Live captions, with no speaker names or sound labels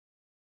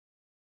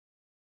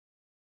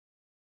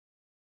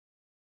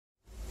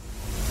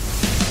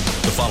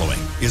The following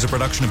is a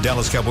production of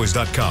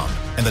DallasCowboys.com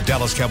and the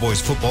Dallas Cowboys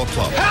Football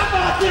Club. How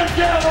about them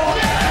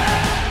Cowboys?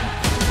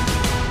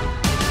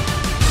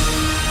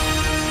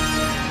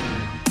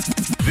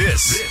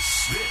 This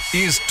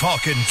is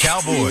Talkin'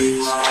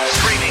 Cowboys.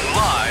 Streaming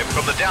live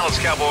from the Dallas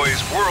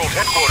Cowboys World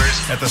Headquarters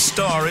at the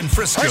Star in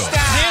Frisco. First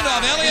down.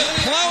 Handoff, Elliott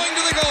plowing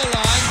to the goal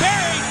line.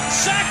 Buried,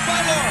 sacked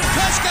by Lawrence.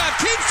 Prescott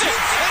keeps it,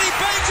 and he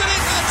bangs it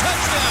in for the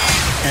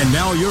touchdown. And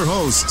now your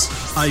hosts,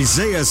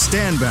 Isaiah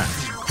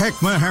Stanback,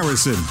 Heckma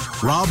Harrison,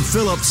 Rob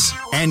Phillips,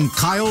 and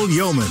Kyle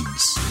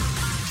Yeomans.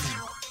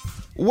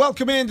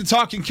 Welcome in to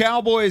Talking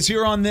Cowboys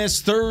here on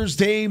this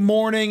Thursday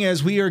morning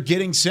as we are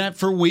getting set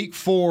for week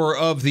 4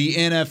 of the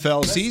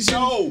NFL season.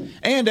 Go.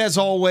 And as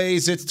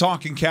always, it's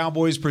Talking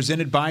Cowboys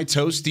presented by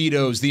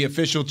Tostitos, the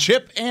official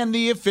chip and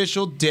the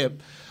official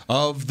dip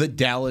of the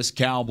Dallas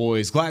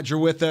Cowboys. Glad you're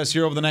with us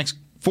here over the next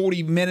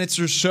 40 minutes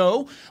or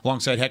so,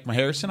 alongside Heckma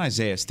Harrison,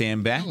 Isaiah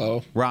Stanback,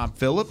 hello, Rob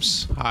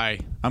Phillips. Hi.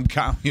 I'm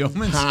Kyle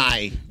Yeomans.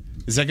 Hi.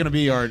 Is that going to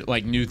be our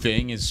new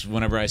thing? Is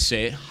whenever I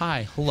say it,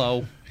 hi,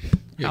 hello,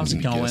 how's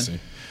it going?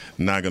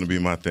 Not going to be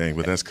my thing,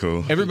 but that's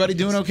cool. Everybody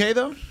doing okay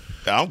though?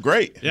 I'm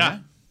great. Yeah.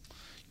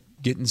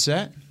 Getting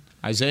set.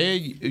 Isaiah,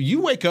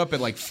 you wake up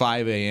at like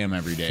 5 a.m.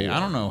 every day. 4. I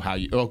don't know how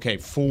you. Okay,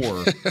 4.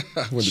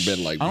 I went to bed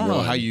like I don't know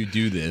 1. how you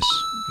do this.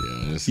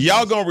 Yeah,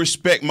 Y'all going to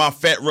respect my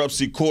Fat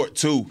Rupsy court,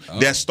 too.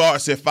 That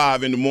starts at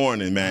 5 in the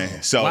morning,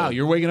 man. So Wow,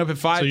 you're waking up at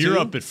 5. So you're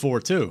too? up at 4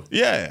 too.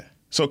 yeah.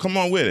 So come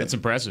on with it. That's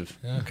impressive.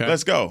 Okay,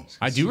 Let's go.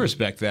 I do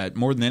respect that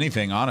more than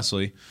anything,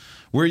 honestly.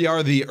 We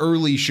are the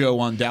early show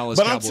on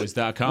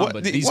DallasCowboys.com,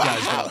 but these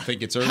guys don't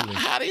think it's early.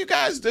 How do you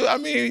guys do? I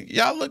mean,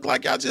 y'all look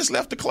like y'all just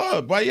left the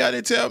club. Why y'all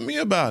didn't tell me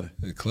about it?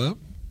 The club?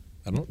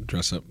 I don't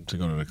dress up to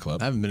go to the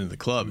club. I haven't been to the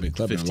club in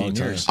Club in a 15 long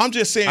time. years. I'm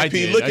just saying, I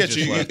P, did. look I at just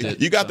you. left it,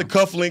 You got so. the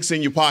cufflinks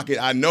in your pocket.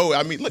 I know.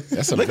 I mean, look,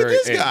 That's a look very.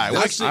 at this guy.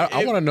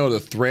 I want to know the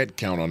thread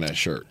count on that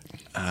shirt.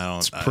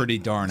 It's pretty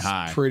darn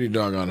high. Pretty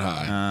doggone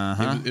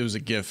high. It was a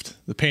gift.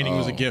 The painting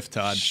was a gift,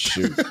 Todd.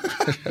 Shoot.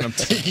 And I'm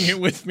taking it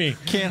with me.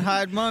 Can't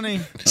hide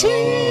money.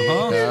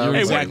 You're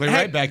exactly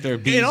right back there,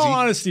 BZ. In all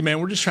honesty,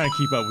 man, we're just trying to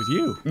keep up with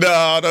you.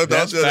 No, don't do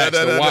That's that. facts.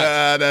 So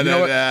watch. You know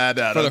what?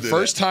 For Don't the do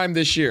first that. time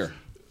this year,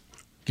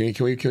 can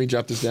we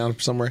drop this down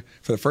somewhere?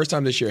 For the first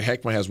time this year,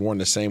 Heckma has worn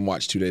the same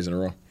watch 2 days in a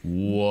row.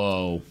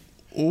 Whoa.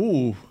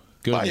 Ooh. Why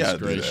Goodness y'all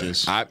do that?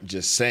 gracious. I'm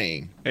just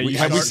saying. Hey, you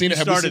have we start- seen it? you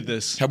Have we started seen-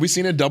 this. Have we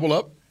seen it double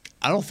up?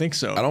 I don't think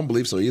so. I don't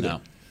believe so either.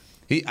 No.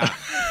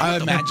 I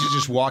imagine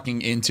just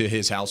walking into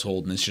his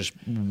household and it's just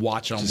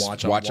watch on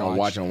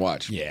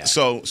watch. Yeah.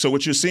 So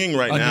what you're seeing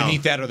right now.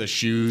 Underneath that are the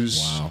shoes.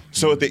 Wow.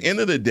 So at the end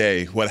of the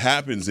day, what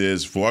happens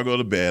is before I go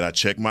to bed, I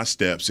check my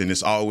steps, and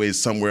it's always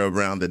somewhere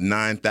around the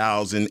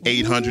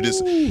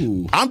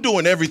 9,800. I'm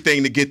doing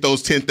everything to get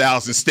those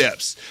 10,000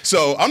 steps.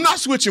 So I'm not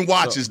switching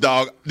watches,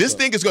 dog. This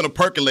thing is going to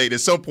percolate at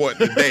some point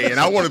in the day, and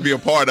I want to be a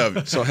part of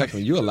it. So,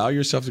 Heckma, you allow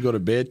yourself to go to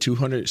bed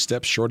 200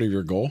 steps short of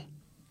your goal?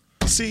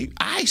 See,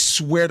 I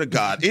swear to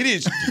God, it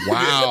is.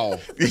 Wow.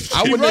 I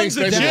He wouldn't runs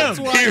the expect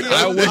gym.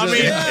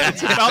 that.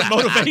 It's about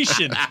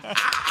motivation.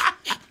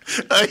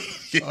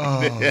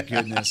 Oh,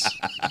 goodness.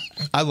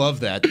 I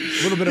love that. A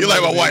little bit of You're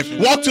like my wife.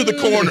 motivation. Walk to the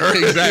corner.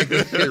 Exactly.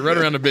 Right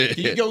around the bed.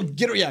 You go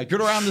get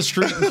around the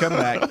street and come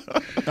back.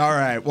 All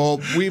right. Well,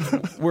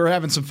 we're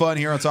having some fun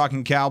here on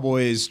Talking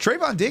Cowboys.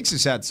 Trayvon Diggs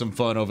has had some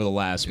fun over the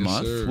last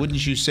month, sir.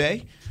 wouldn't you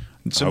say?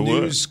 Some I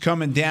would. news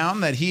coming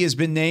down that he has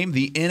been named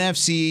the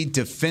NFC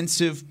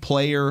Defensive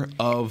Player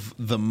of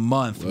the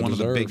Month. Well One of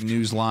the big deserved.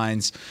 news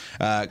lines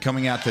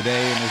coming out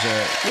today.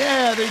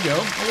 And there you go.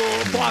 A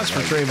little applause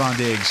for Trayvon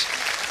Diggs.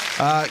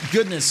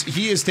 Goodness,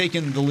 he has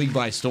taken the league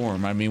by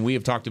storm. I mean, we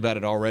have talked about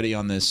it already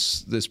on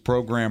this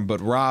program, but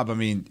Rob, I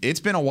mean,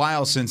 it's been a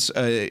while since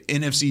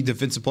NFC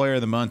Defensive Player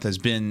of the Month has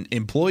been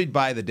employed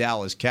by the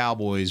Dallas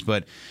Cowboys,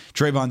 but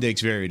Trayvon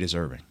Diggs very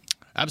deserving.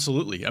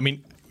 Absolutely. I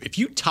mean, if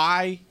you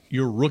tie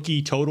your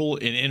rookie total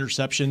in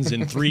interceptions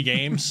in 3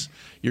 games,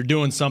 you're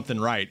doing something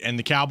right. And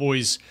the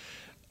Cowboys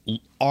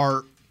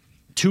are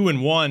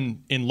 2-1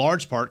 in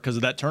large part because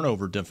of that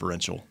turnover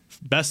differential.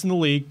 Best in the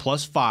league,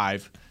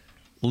 +5,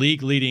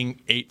 league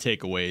leading 8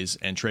 takeaways,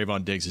 and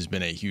Trayvon Diggs has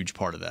been a huge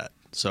part of that.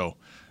 So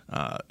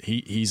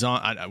he's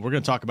on. We're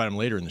going to talk about him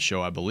later in the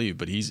show, I believe,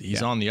 but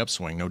he's on the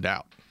upswing, no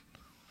doubt.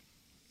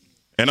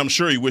 And I'm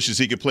sure he wishes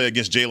he could play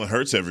against Jalen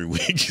Hurts every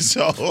week.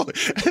 So,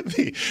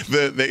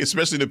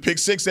 especially the pick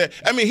six.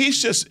 I mean,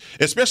 he's just,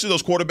 especially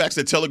those quarterbacks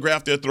that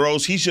telegraph their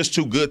throws, he's just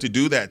too good to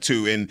do that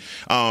too. And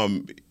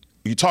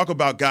you talk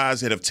about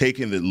guys that have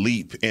taken the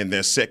leap in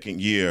their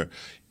second year.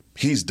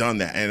 He's done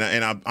that,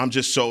 and I'm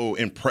just so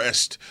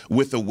impressed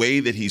with the way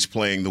that he's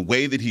playing, the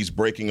way that he's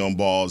breaking on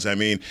balls. I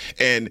mean,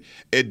 and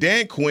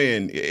Dan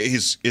Quinn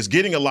is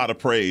getting a lot of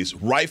praise,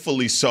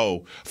 rightfully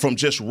so, from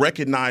just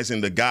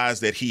recognizing the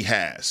guys that he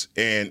has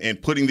and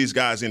putting these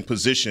guys in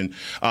position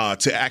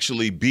to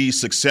actually be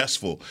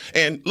successful.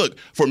 And look,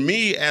 for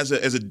me as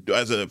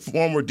a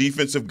former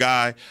defensive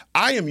guy,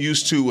 I am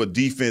used to a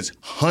defense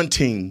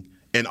hunting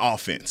an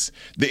offense.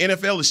 The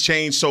NFL has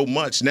changed so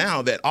much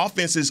now that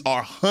offenses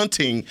are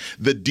hunting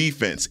the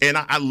defense, and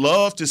I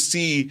love to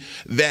see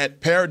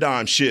that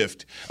paradigm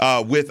shift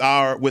with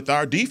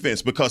our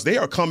defense, because they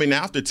are coming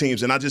after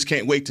teams, and I just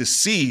can't wait to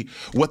see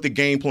what the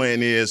game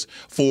plan is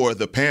for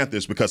the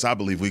Panthers, because I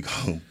believe we're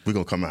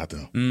gonna come out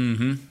there.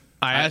 Mm-hmm.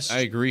 I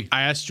agree.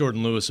 I asked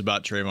Jordan Lewis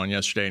about Trayvon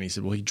yesterday, and he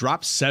said, well, he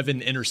dropped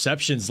 7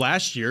 interceptions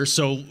last year,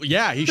 so,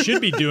 yeah, he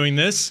should be doing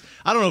this.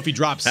 I don't know if he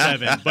dropped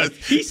 7, but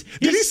did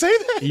he say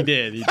that? He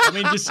did.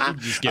 Just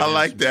I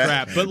like that.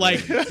 Crap. But,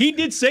 like, he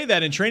did say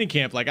that in training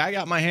camp. Like, I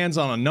got my hands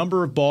on a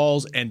number of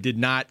balls and did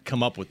not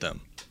come up with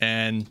them.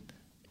 And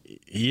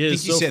he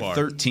is so far. I think he said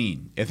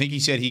 13. I think he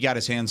said he got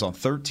his hands on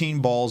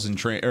 13 balls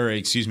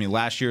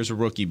last year as a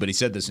rookie, but he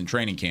said this in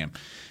training camp.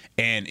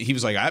 And he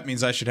was like, that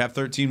means I should have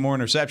 13 more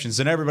interceptions.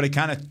 And everybody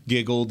kind of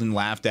giggled and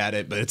laughed at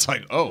it. But it's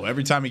like, oh,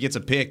 every time he gets a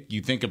pick, you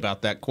think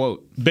about that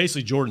quote.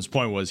 Basically, Jordan's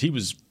point was he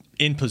was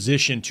in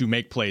position to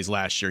make plays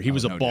last year. He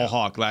was a ball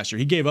hawk last year.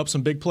 He gave up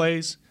some big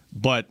plays,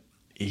 but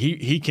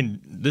he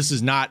can – this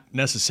is not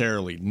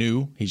necessarily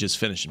new. He's just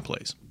finishing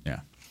plays.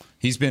 Yeah.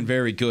 He's been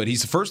very good.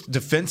 He's the first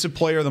Defensive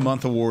Player of the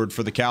Month award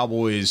for the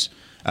Cowboys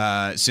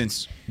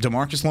since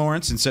DeMarcus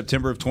Lawrence in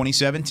September of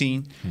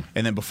 2017.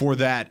 And then before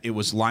that, it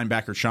was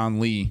linebacker Sean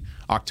Lee,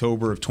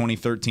 October of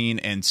 2013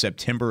 and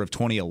September of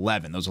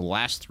 2011. Those are the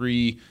last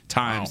 3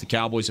 times the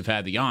Cowboys have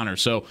had the honor.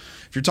 So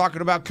if you're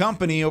talking about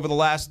company over the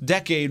last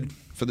decade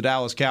for the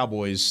Dallas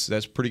Cowboys,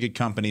 that's pretty good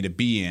company to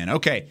be in.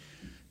 Okay.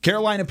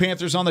 Carolina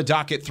Panthers on the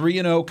docket,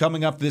 3-0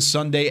 coming up this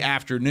Sunday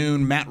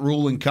afternoon. Matt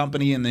Rule and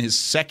company in his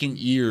second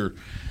year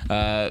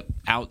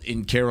out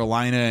in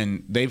Carolina,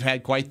 and they've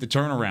had quite the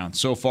turnaround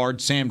so far.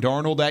 Sam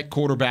Darnold at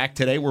quarterback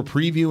today. We're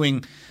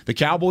previewing the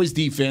Cowboys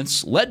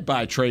defense led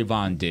by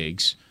Trayvon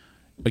Diggs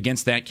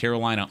against that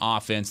Carolina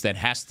offense that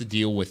has to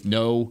deal with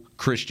no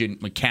Christian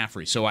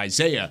McCaffrey. So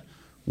Isaiah,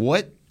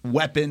 what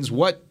weapons,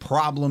 what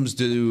problems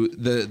does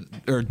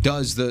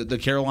the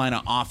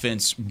Carolina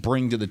offense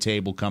bring to the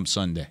table come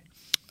Sunday?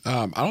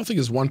 I don't think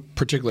it's one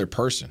particular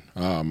person.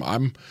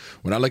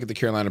 When I look at the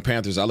Carolina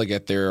Panthers, I look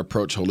at their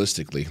approach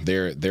holistically.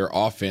 Their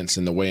offense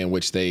and the way in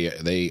which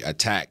they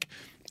attack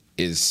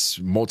is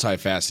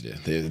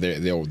multifaceted.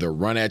 They'll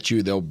run at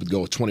you. They'll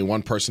go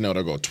 21 personnel.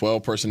 They'll go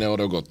 12 personnel.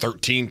 They'll go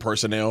 13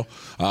 personnel.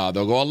 They'll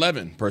go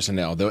 11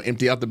 personnel. They'll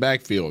empty out the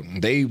backfield.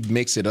 They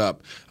mix it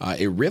up.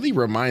 It really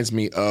reminds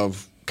me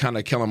of kind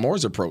of Kellen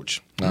Moore's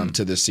approach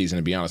to this season,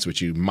 to be honest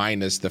with you,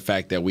 minus the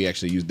fact that we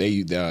actually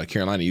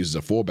Carolina uses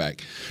a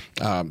fullback.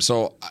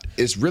 So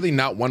it's really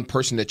not one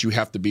person that you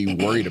have to be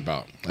worried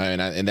about,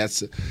 and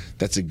that's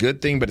a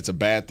good thing, but it's a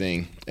bad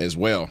thing as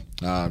well.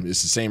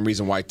 It's the same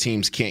reason why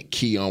teams can't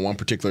key on one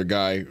particular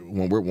guy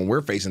when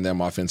we're facing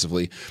them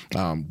offensively.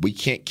 We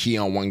can't key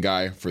on one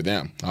guy for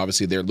them.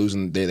 Obviously, they're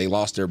losing. They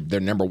lost their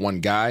number one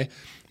guy.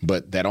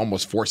 But that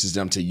almost forces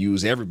them to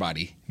use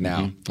everybody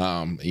now.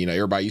 Mm-hmm.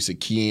 Everybody used to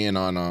key in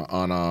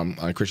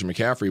on Christian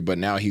McCaffrey, but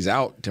now he's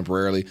out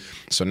temporarily.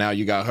 So now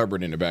you got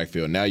Hubbard in the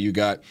backfield. Now you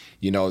got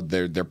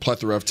their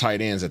plethora of tight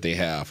ends that they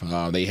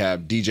have. They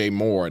have DJ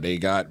Moore. They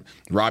got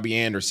Robbie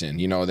Anderson.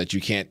 That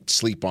you can't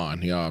sleep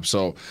on.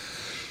 So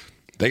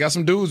they got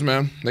some dudes,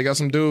 man. They got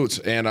some dudes,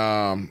 and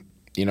I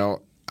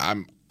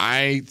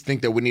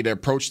think that we need to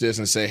approach this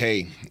and say,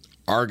 hey,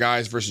 our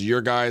guys versus your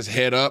guys,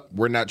 head up.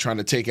 We're not trying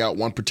to take out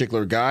one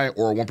particular guy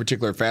or one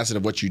particular facet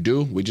of what you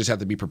do. We just have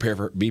to be prepared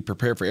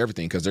for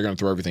everything, because they're going to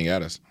throw everything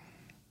at us.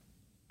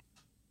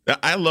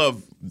 I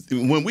love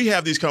when we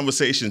have these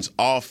conversations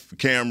off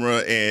camera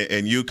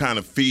and you kind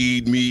of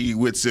feed me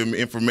with some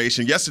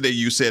information. Yesterday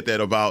you said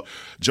that about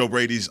Joe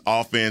Brady's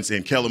offense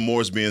and Kellen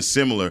Moore's being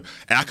similar,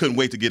 and I couldn't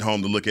wait to get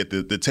home to look at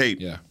the tape.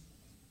 Yeah.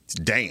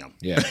 Damn.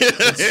 Yeah.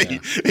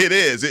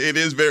 It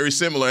is very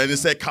similar, and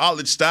it's that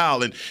college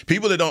style. And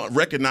people that don't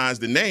recognize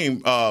the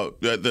name,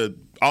 the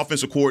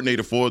offensive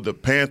coordinator for the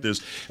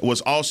Panthers was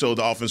also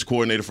the offensive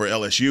coordinator for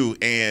LSU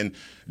and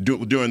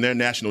during their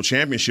national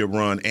championship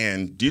run.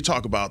 And you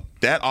talk about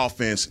that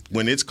offense,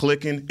 when it's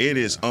clicking, it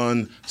is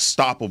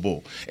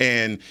unstoppable.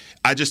 And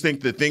I just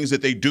think the things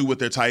that they do with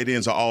their tight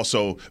ends are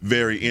also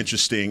very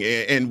interesting.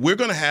 And we're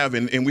going to have,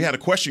 and we had a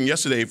question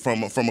yesterday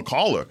from a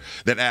caller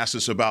that asked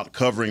us about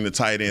covering the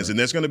tight ends. And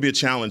there's going to be a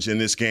challenge in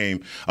this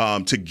game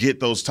to get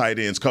those tight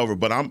ends covered.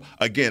 But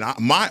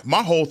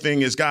my whole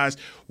thing is, guys,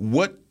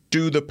 what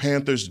do the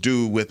Panthers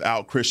do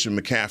without Christian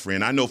McCaffrey?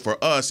 And I know for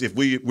us, if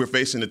we're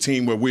facing a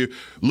team where we're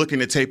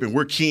looking at tape and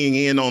we're keying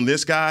in on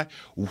this guy,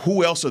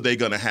 who else are they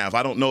going to have?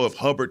 I don't know if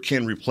Hubbard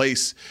can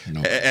replace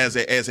as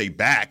a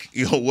back,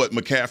 what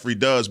McCaffrey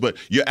does. But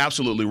you're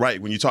absolutely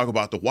right when you talk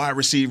about the wide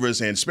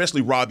receivers, and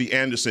especially Robbie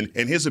Anderson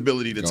and his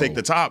ability to take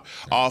the top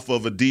off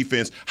of a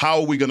defense.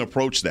 How are we going to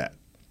approach that?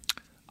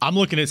 I'm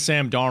looking at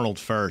Sam Darnold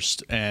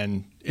first,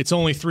 and it's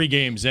only 3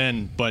 games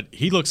in, but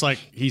he looks like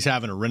he's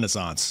having a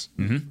renaissance.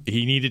 Mm-hmm.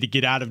 He needed to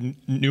get out of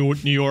New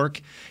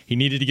York. He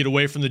needed to get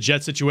away from the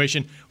Jet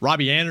situation.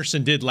 Robbie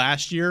Anderson did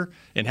last year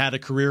and had a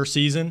career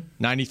season,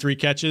 93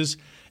 catches.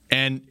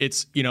 And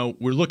it's,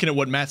 we're looking at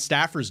what Matt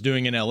Stafford's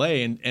doing in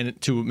L.A.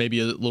 and to maybe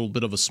a little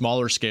bit of a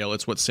smaller scale,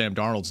 it's what Sam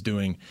Darnold's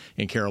doing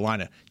in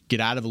Carolina. Get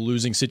out of a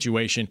losing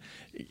situation,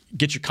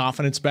 get your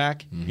confidence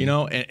back,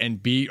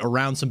 and be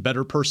around some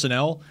better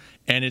personnel.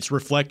 And it's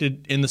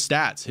reflected in the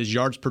stats. His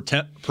yards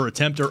per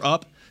attempt are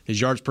up. His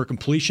yards per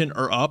completion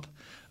are up.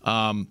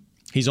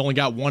 He's only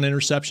got one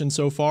interception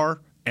so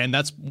far. And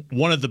that's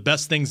one of the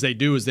best things they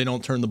do is they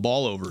don't turn the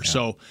ball over. Yeah.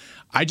 So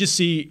I just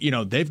see,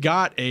 they've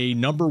got a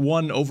number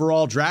 1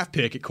 overall draft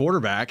pick at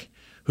quarterback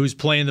who's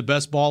playing the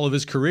best ball of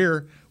his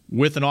career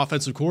with an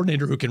offensive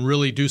coordinator who can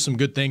really do some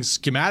good things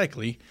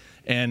schematically.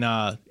 And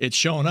it's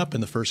showing up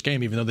in the first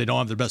game, even though they don't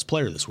have their best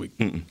player this week.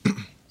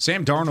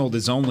 Sam Darnold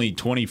is only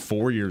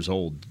 24 years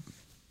old.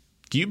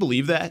 Do you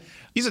believe that?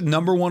 He's a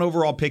number 1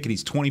 overall pick, and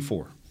he's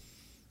 24.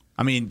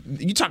 I mean,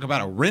 you talk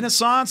about a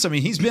renaissance. I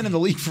mean, he's been in the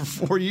league for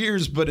 4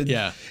 years, but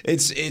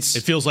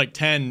it feels like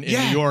 10 in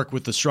New York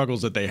with the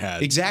struggles that they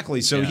had.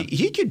 Exactly. So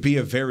he could be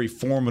a very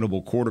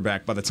formidable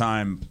quarterback by the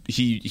time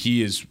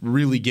he is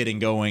really getting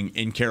going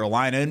in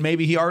Carolina, and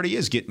maybe he already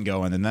is getting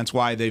going, and that's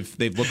why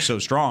they've looked so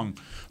strong.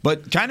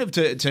 But kind of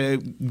to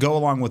go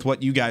along with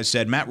what you guys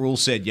said, Matt Rule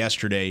said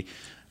yesterday,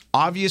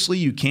 obviously,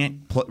 you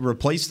can't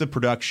replace the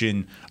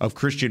production of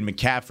Christian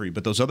McCaffrey,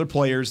 but those other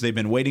players, they've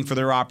been waiting for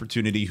their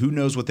opportunity. Who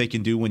knows what they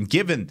can do when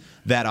given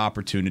that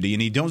opportunity?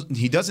 And he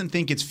doesn't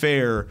think it's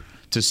fair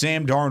to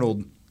Sam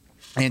Darnold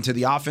and to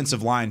the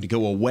offensive line to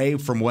go away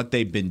from what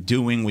they've been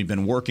doing. We've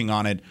been working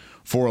on it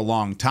for a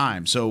long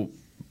time. So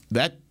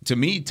that, to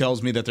me,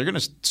 tells me that they're going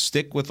to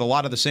stick with a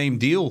lot of the same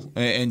deal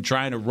and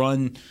trying to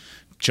run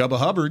Chuba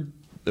Hubbard,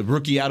 the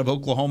rookie out of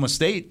Oklahoma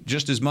State,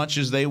 just as much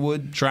as they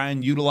would try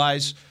and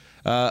utilize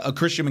a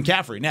Christian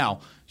McCaffrey.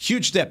 Now,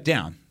 huge step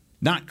down.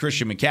 Not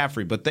Christian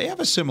McCaffrey, but they have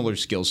a similar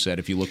skill set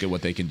if you look at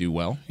what they can do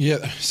well.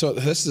 Yeah, so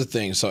this is the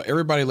thing. So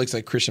everybody looks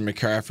at Christian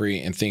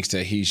McCaffrey and thinks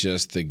that he's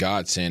just the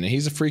godsend, and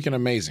he's freaking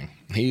amazing.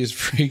 He is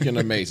freaking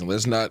amazing.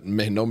 Let's not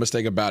make no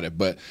mistake about it.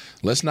 But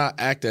let's not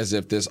act as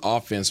if this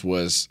offense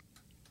was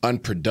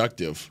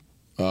unproductive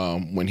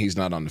when he's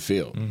not on the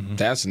field. Mm-hmm.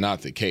 That's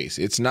not the case.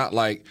 It's not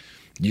like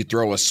you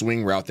throw a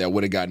swing route that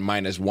would have got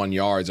 -1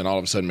 yards and all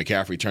of a sudden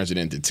McCaffrey turns it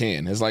into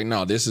 10. It's like,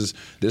 no, this is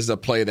a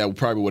play that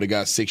probably would have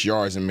got 6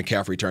 yards and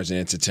McCaffrey turns it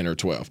into 10 or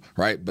 12,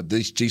 right? But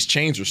these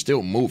chains are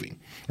still moving,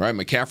 right?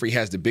 McCaffrey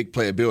has the big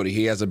playability.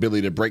 He has the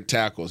ability to break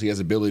tackles. He has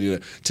the ability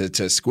to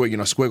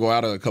squiggle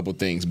out of a couple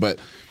things. But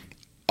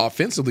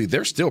offensively,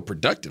 they're still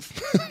productive.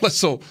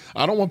 So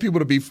I don't want people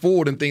to be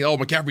fooled and think, oh,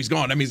 McCaffrey's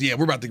gone. That means,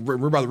 we're about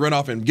to run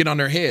off and get on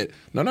their head.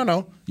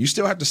 No. You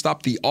still have to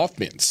stop the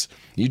offense.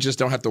 You just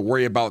don't have to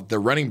worry about the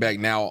running back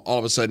now all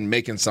of a sudden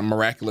making some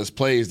miraculous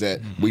plays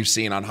that we've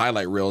seen on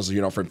highlight reels,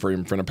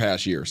 from the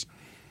past years.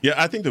 Yeah,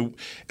 I think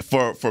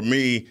for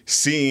me,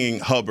 seeing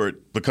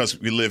Hubbard, because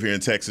we live here in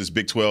Texas,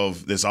 Big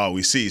 12, that's all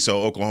we see.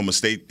 So Oklahoma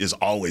State is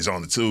always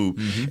on the tube.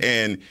 Mm-hmm.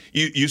 And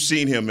you've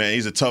seen him, man.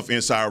 He's a tough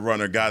inside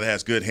runner, guy that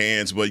has good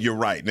hands. But you're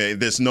right.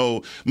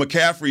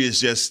 McCaffrey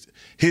is just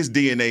 – his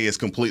DNA is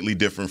completely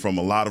different from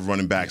a lot of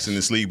running backs in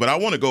this league. But I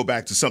want to go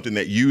back to something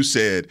that you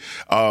said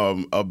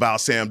about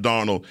Sam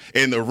Darnold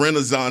and the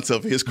renaissance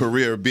of his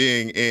career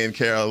being in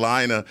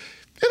Carolina.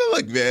 And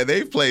look, man,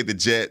 they've played the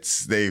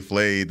Jets, they've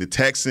played the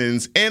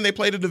Texans, and they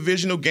played a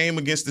divisional game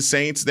against the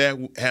Saints that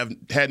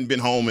hadn't been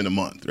home in a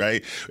month,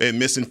 right? And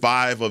missing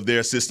 5 of their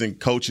assistant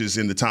coaches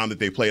in the time that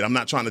they played. I'm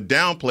not trying to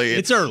downplay it.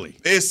 It's early.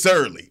 It's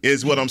early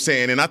is what I'm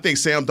saying. And I think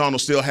Sam Darnold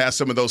still has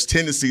some of those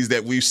tendencies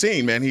that we've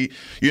seen, man. He,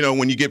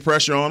 when you get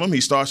pressure on him, he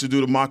starts to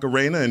do the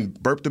Macarena and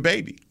burp the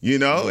baby,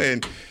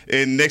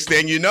 and next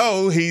thing you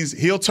know,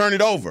 he'll turn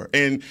it over.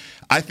 And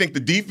I think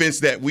the defense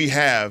that we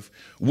have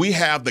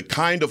the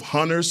kind of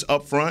hunters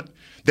up front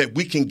that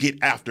we can get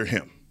after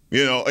him,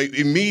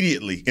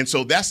 immediately. And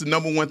so that's the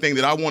number one thing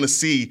that I want to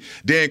see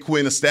Dan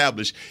Quinn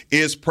establish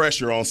is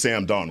pressure on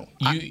Sam Darnold.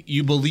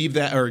 You believe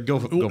that, or go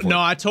for it? No,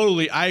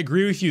 I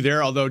agree with you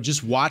there, although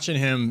just watching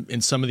him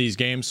in some of these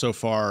games so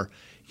far,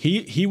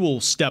 he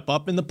will step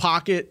up in the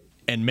pocket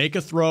and make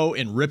a throw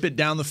and rip it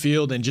down the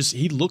field, and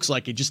he looks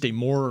like just a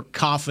more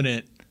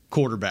confident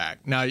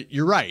quarterback. Now,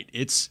 you're right.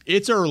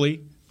 It's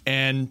early,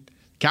 and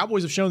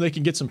Cowboys have shown they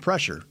can get some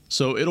pressure,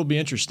 so it'll be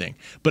interesting.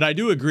 But I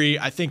do agree.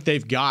 I think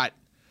they've got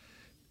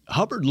 –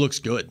 Hubbard looks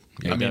good.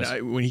 Yeah,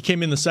 when he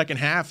came in the second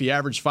half, he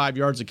averaged 5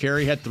 yards a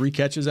carry, had 3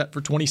 catches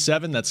for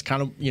 27. That's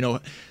kind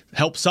of,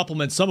 help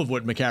supplement some of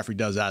what McCaffrey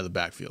does out of the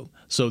backfield.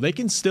 So they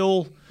can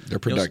still – they're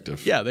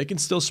productive. They can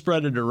still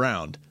spread it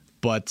around.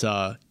 But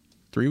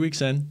 3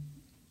 weeks in,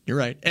 you're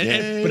right. But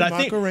I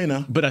think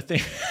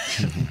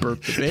 –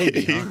 burp the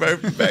baby. He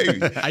burped the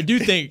baby. I do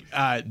think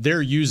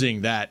they're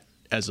using that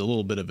as a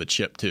little bit of a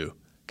chip too,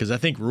 because I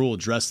think Rule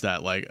addressed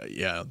that,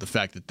 the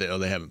fact that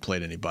they haven't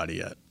played anybody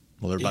yet.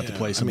 Well, they're about to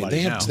play somebody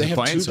they now. They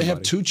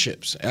have 2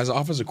 chips. As an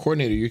offensive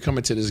coordinator, you're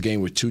coming to this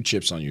game with 2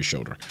 chips on your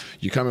shoulder.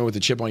 You come in with a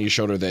chip on your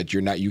shoulder that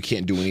you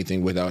can't do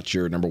anything without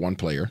your number 1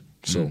 player.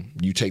 So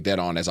you take that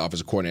on as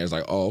offensive coordinator. It's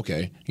like, oh,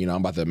 okay,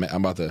 I'm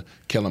about to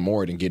kill him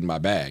more and get in my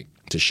bag.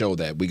 to show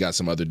that we got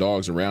some other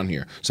dogs around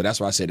here. So that's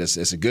why I said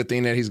it's a good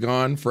thing that he's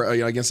gone for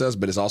against us,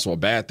 but it's also a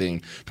bad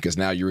thing because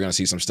now you're going to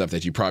see some stuff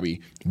that you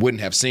probably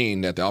wouldn't have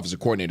seen that the offensive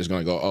coordinator is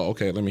going to go, oh,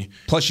 okay, let me.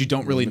 Plus, you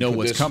don't really know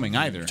what's coming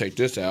either. Take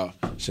this out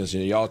since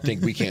y'all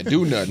think we can't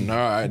do nothing. All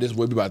right, this is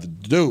what we're about to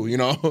do, you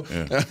know.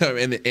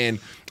 Yeah.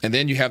 and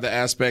then you have the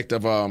aspect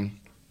of what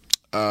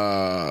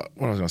I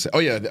was going to say. Oh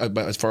yeah,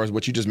 but as far as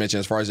what you just mentioned,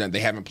 as far as that they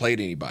haven't played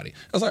anybody,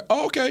 I was like,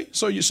 oh okay,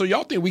 so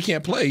y'all think we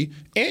can't play,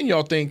 and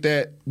y'all think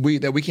that we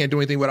can't do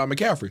anything without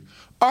McCaffrey.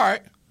 All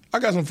right, I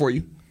got something for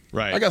you.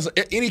 Right. I guess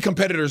any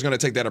competitor is going to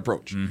take that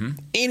approach. Mm-hmm.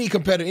 Any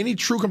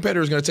true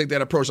competitor is going to take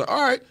that approach. Like,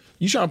 all right,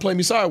 you trying to play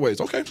me sideways?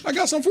 Okay, I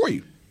got something for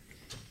you.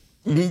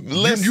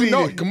 Let's you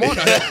know, come on,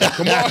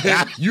 come on.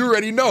 You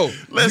already know.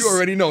 You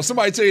already know.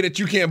 Somebody tell you that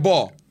you can't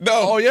ball. No.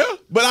 Oh yeah.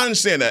 But I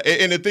understand that.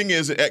 And the thing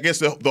is, I guess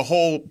the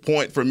whole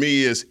point for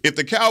me is if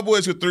the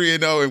Cowboys were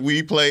 3-0 and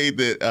we played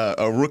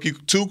a rookie,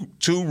 two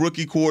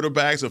rookie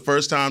quarterbacks, or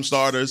first time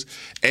starters,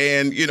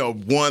 and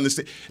won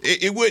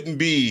it wouldn't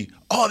be.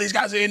 Oh, these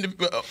guys are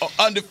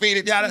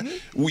undefeated.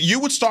 Mm-hmm. You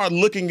would start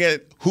looking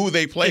at who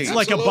they play. It's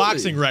like a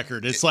boxing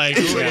record. It's like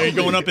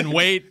going up in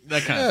weight,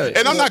 that kind of thing.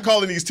 And I'm not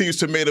calling these teams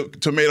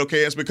tomato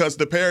cans because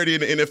the parity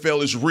in the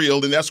NFL is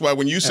real, and that's why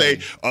when you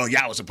say, "Oh,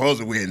 y'all was supposed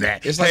to win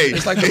that," it's like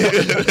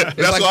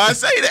that's why I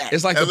say that.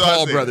 It's like the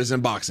Paul brothers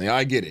in boxing.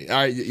 I get it. All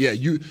right, yeah,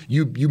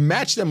 you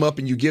match them up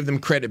and you give them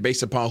credit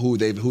based upon who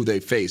they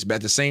face, but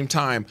at the same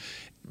time.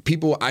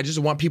 I just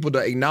want people to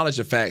acknowledge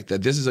the fact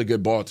that this is a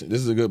good ball.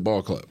 This is a good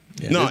ball club.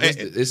 Yeah. No,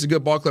 it's a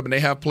good ball club, and they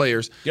have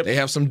players. Yep. They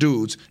have some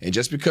dudes, and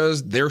just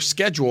because their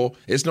schedule,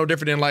 it's no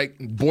different than like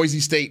Boise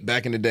State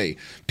back in the day.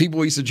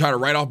 People used to try to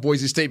write off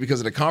Boise State because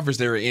of the conference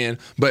they were in,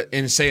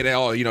 and say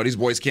that these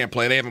boys can't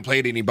play. They haven't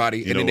played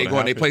anybody, and then they go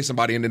and they play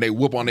somebody, and then they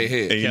whoop on their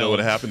head. And you know what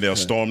happened? They'll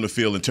storm the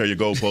field and tear your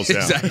goalposts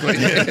down.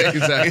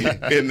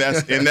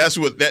 Exactly.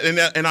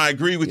 and I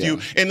agree with you.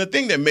 And the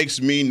thing that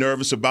makes me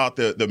nervous about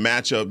the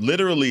matchup,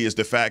 literally, is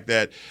the fact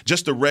that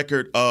just the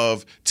record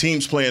of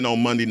teams playing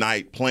on Monday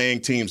night,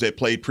 playing teams that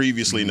played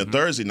previously in the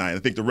Thursday night. I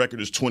think the record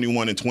is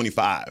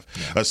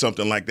 21-25 or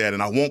something like that.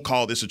 And I won't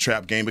call this a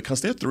trap game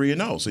because they're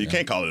 3-0, so you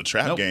can't call it a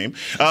trap game.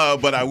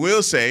 But I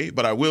will say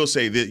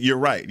that you're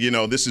right.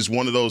 This is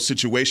one of those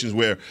situations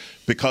where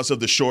because of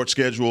the short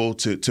schedule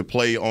to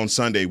play on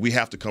Sunday, we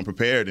have to come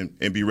prepared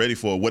and be ready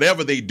for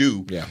whatever they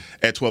do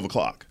at 12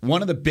 o'clock.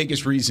 One of the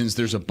biggest reasons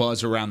there's a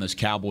buzz around this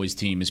Cowboys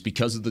team is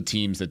because of the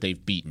teams that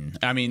they've beaten.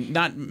 I mean,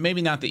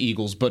 maybe not the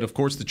Eagles, but of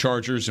course the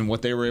Chargers and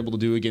what they were able to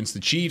do against the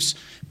Chiefs.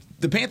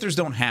 The Panthers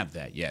don't have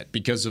that yet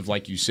because of,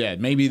 like you said,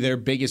 maybe their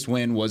biggest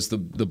win was the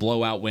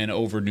blowout win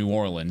over New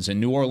Orleans. And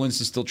New Orleans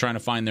is still trying to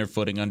find their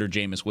footing under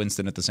Jameis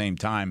Winston at the same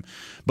time.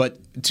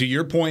 But to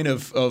your point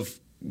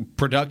of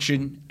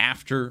production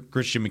after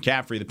Christian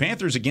McCaffrey, the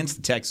Panthers against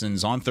the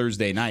Texans on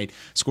Thursday night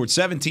scored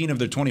 17 of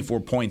their 24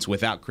 points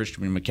without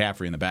Christian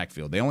McCaffrey in the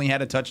backfield. They only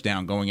had a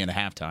touchdown going into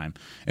halftime,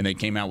 and they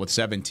came out with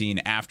 17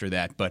 after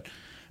that. But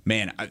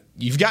man,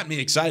 you've got me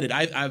excited.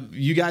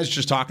 You guys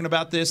just talking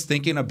about this,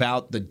 thinking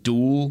about the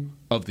duel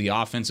of the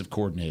offensive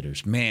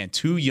coordinators. Man,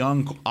 two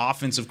young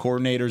offensive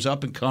coordinators,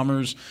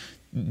 up-and-comers,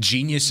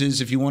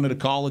 geniuses, if you wanted to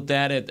call it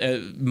that,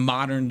 at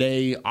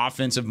modern-day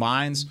offensive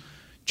minds.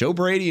 Joe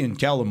Brady and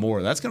Kellen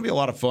Moore. That's going to be a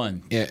lot of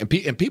fun. Yeah, and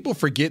people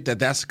forget that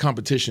that's a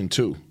competition,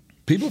 too.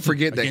 People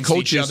forget that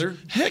coaches. Each other?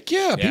 Heck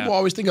yeah. People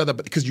always think of that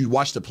because you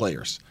watch the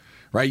players.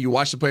 Right, you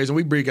watch the players, and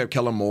we bring up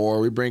Kellen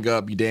Moore, we bring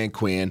up Dan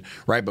Quinn,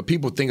 right? But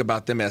people think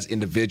about them as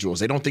individuals.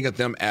 They don't think of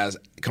them as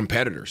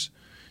competitors.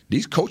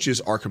 These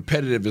coaches are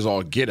competitive as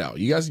all get out.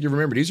 You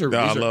remember these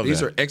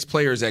are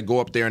ex-players that go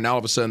up there, and all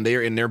of a sudden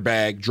they're in their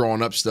bag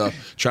drawing up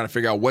stuff, trying to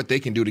figure out what they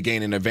can do to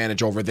gain an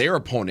advantage over their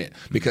opponent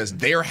because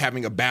they're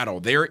having a battle.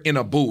 They're in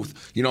a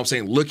booth, you know what I'm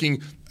saying,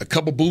 looking a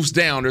couple booths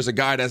down. There's a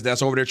guy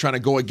that's over there trying to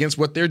go against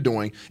what they're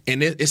doing,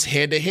 and it's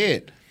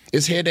head-to-head.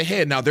 It's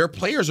head-to-head. Now, their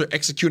players are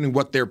executing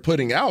what they're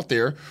putting out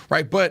there,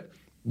 right? But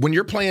when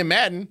you're playing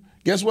Madden,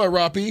 guess what,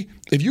 Rob P?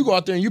 If you go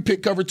out there and you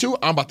pick cover 2,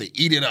 I'm about to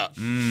eat it up,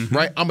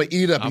 right? I'm gonna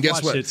eat it up, and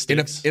guess what?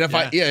 If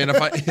I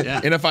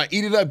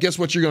eat it up, guess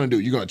what you're gonna do?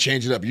 You're gonna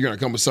change it up. You're gonna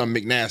come with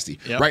something McNasty.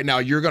 Yep. Right now,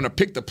 you're gonna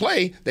pick the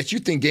play that you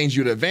think gains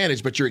you the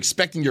advantage, but you're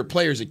expecting your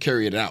players to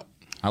carry it out.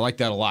 I like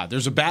that a lot.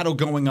 There's a battle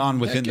going on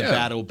within the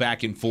battle,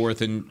 back and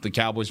forth, and the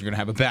Cowboys are going to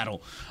have a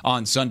battle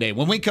on Sunday.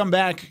 When we come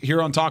back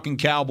here on Talking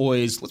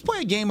Cowboys, let's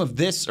play a game of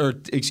this,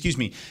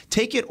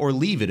 Take It or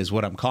Leave It is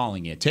what I'm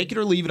calling it. Take it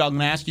or leave it. I'm going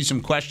to ask you some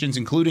questions,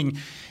 including,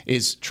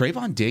 is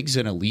Trayvon Diggs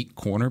an elite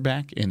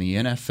cornerback in the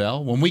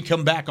NFL? When we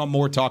come back on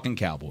more Talking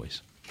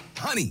Cowboys.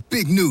 Honey,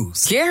 big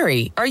news.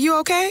 Gary, are you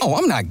okay? Oh,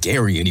 I'm not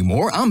Gary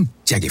anymore. I'm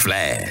Jackie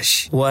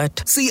Flash.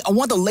 What? See, I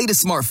want the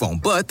latest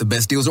smartphone, but the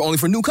best deals are only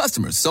for new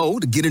customers. So,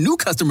 to get a new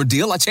customer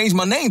deal, I changed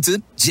my name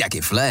to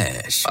Jackie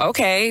Flash.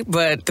 Okay,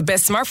 but the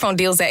best smartphone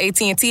deals at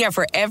AT&T are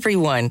for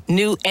everyone,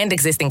 new and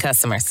existing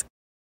customers.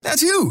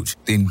 That's huge.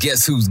 Then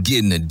guess who's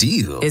getting a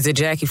deal? Is it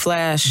Jackie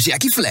Flash?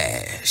 Jackie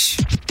Flash.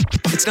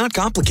 It's not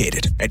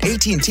complicated. At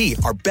AT&T,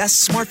 our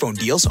best smartphone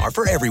deals are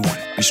for everyone.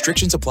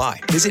 Restrictions apply.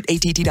 Visit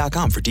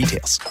AT&T.com for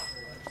details.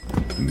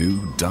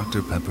 New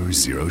Dr. Pepper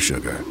Zero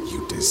Sugar.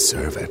 You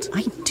deserve it.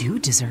 I do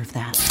deserve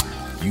that.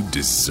 You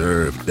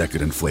deserve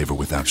decadent flavor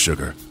without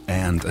sugar,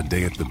 and a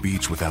day at the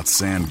beach without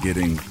sand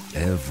getting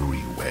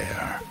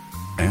everywhere.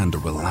 And a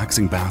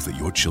relaxing bath that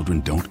your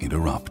children don't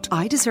interrupt.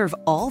 I deserve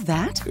all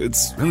that?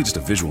 It's really just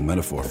a visual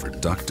metaphor for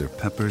Dr.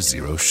 Pepper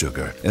Zero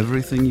Sugar.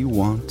 Everything you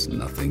want,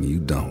 nothing you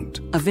don't.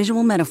 A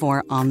visual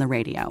metaphor on the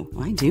radio.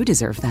 I do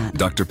deserve that.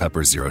 Dr.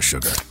 Pepper Zero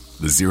Sugar.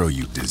 The zero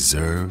you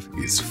deserve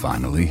is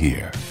finally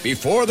here.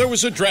 Before there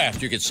was a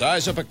draft, you could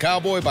size up a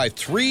cowboy by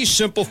 3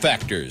 simple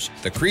factors: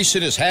 the crease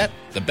in his hat,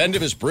 the bend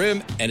of his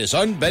brim, and his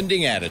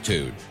unbending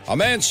attitude. A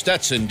man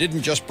Stetson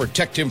didn't just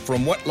protect him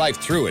from what life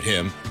threw at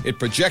him, it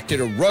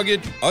projected a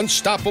rugged,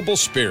 unstoppable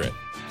spirit.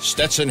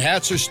 Stetson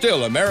hats are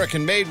still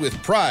American-made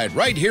with pride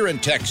right here in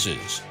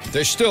Texas.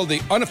 They're still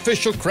the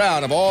unofficial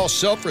crown of all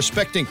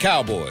self-respecting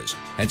cowboys,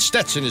 and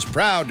Stetson is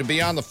proud to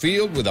be on the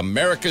field with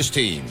America's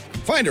team.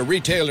 Find a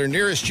retailer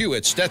nearest you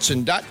at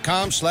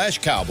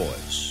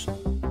stetson.com/cowboys.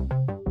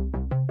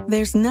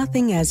 There's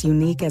nothing as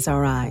unique as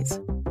our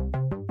eyes,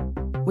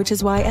 which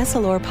is why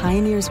Essilor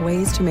pioneers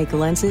ways to make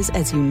lenses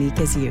as unique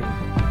as you.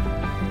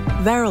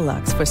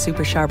 Verilux for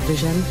super sharp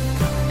vision,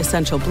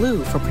 Essential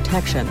Blue for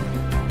protection,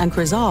 and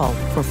Crizal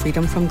for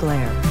freedom from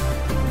glare.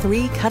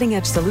 3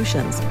 cutting-edge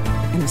solutions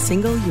in a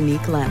single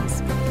unique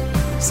lens.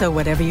 So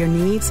whatever your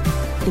needs,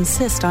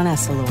 insist on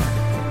Essilor.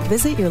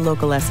 Visit your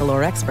local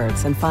Essilor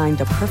experts and find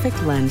the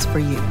perfect lens for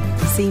you.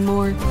 See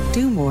more,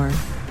 do more,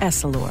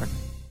 Essilor.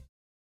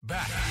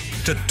 Back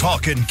to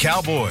Talkin'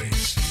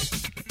 Cowboys.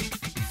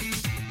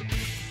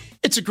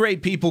 It's a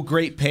great people,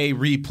 great pay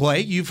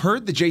replay. You've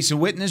heard that Jason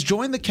Witten has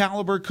joined the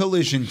Caliber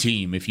Collision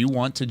team. If you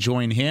want to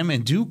join him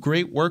and do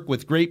great work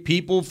with great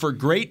people for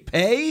great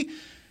pay,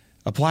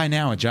 apply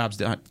now at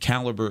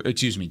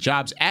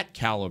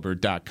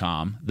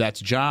jobs@caliber.com. That's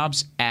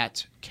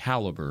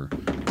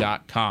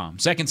jobs@caliber.com.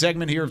 Second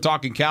segment here of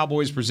Talking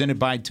Cowboys presented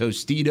by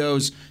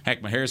Tostitos.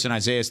 Heckma Harrison,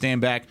 Isaiah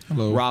Stanback,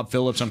 Hello. Rob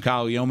Phillips. I'm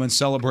Kyle Yeoman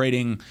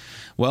celebrating,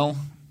 well,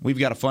 we've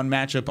got a fun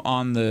matchup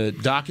on the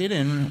docket,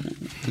 and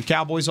the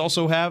Cowboys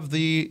also have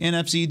the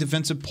NFC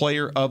Defensive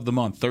Player of the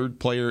Month, third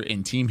player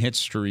in team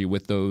history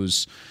with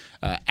those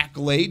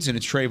accolades, and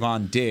it's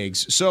Trayvon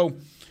Diggs. So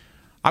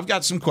I've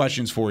got some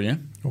questions for you.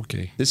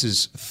 Okay. This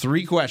is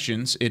 3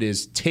 questions. It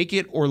is take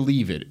it or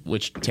leave it,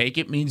 which take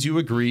it means you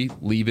agree,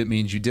 leave it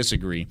means you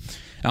disagree.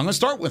 And I'm going to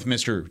start with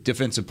Mr.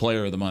 Defensive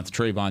Player of the Month,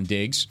 Trayvon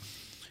Diggs.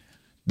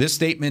 This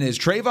statement is,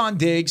 Trayvon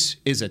Diggs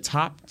is a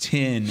top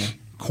 10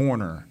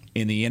 corner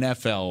in the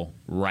NFL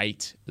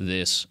right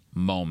this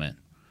moment.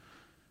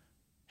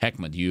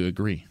 Heckma, do you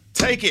agree?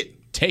 Take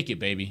it. Take it,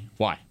 baby.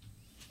 Why?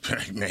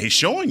 Man, he's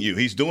showing you.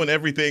 He's doing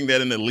everything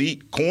that an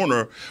elite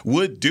corner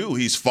would do.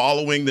 He's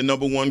following the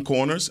number 1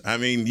 corners. I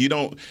mean, you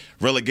don't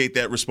relegate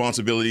that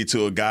responsibility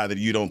to a guy that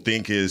you don't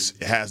think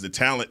has the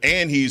talent,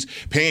 and he's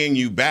paying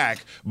you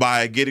back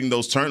by getting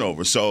those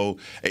turnovers. So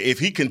if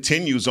he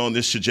continues on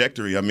this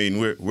trajectory, I mean,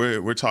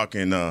 we're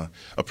talking a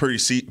pretty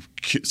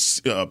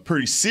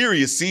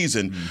serious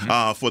season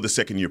for the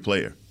second-year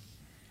player.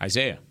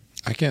 Isaiah,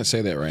 I can't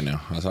say that right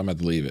now. I'm going to have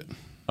to leave it.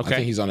 Okay. I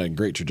think he's on a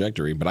great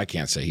trajectory, but I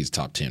can't say he's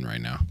top 10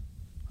 right now.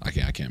 I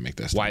can't make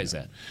that statement. Why is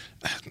that?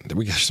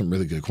 We got some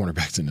really good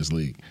cornerbacks in this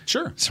league.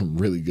 Sure. Some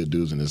really good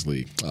dudes in this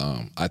league.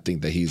 I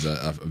think that he's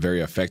a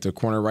very effective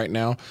corner right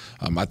now.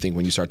 I think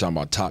when you start talking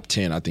about top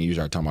 10, I think you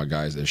start talking about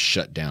guys that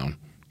shut down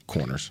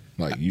corners.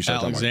 Like you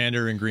start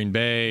Alexander in Green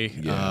Bay.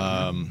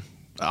 Yeah.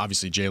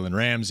 Obviously Jalen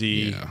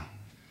Ramsey. Yeah.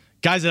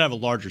 Guys that have a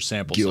larger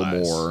sample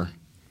size.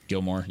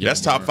 Gilmore. That's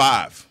top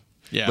 5.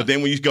 Yeah. But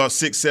then when you go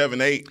 6, 7,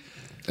 8.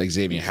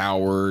 Xavier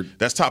Howard.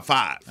 That's top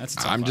 5. That's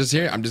top I'm 5. just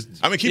here. I mean,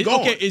 keep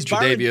going. Okay, is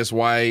Tre'Davious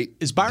White.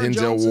 Is Byron Denzel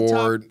Jones the top?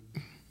 Ward.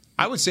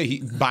 I would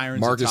say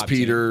Byron's Marcus a top 10.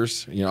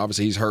 Peters. You know,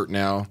 obviously he's hurt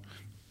now.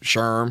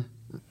 Sherm.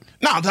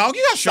 No, dog,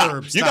 you got to stop.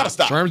 Sherm, You got to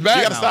stop. Sherm's back.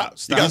 You got to stop.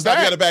 You got to stop.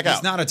 You got to back out.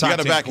 He's not a top You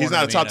gotta 10 back. He's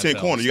not a corner top in the 10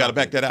 NFL. corner. You got to Stop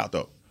back it. that out,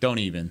 though. Don't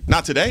even.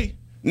 Not today.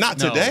 Not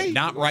No, today.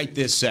 not right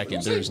this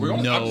second. There's no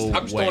I'm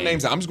just throwing way.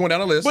 names out. I'm just going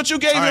down the list. But you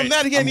gave him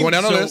that. He I'm going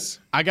down the So list.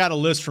 I got a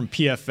list from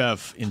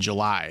PFF in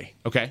July.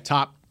 Okay.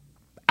 Top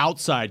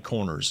outside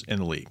corners in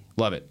the league.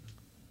 Love it.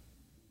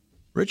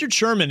 Richard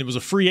Sherman, it was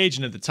a free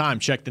agent at the time,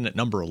 checked in at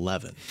number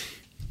 11.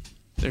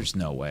 There's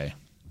no way.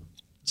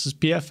 This is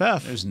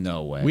PFF. There's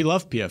no way. We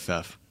love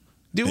PFF.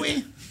 Do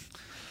we?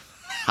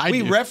 I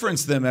We do.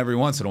 reference them every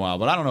once in a while,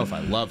 but I don't know if I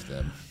love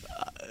them.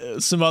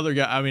 Some other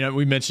guy. I mean,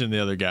 we mentioned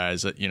the other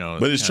guys that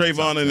But is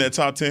Trayvon in that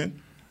top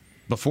 10?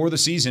 Before the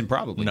season,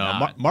 probably No,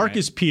 not.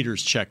 Marcus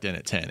Peters checked in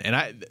at 10,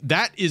 and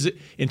that is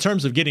in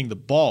terms of getting the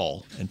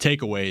ball and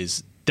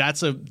takeaways.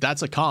 That's a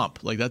comp.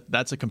 Like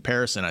that's a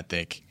comparison. I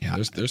think.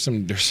 Yeah, there's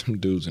some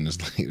dudes in this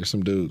league. There's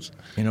some dudes.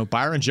 You know,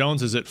 Byron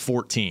Jones is at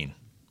 14.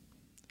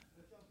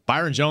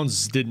 Byron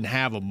Jones didn't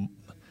have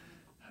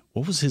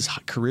what was his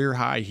career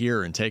high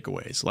here in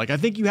takeaways? Like I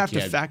think you have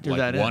to factor like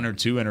that in. 1 or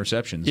 2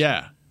 interceptions.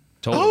 Yeah.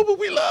 Totally. Oh, but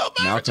we love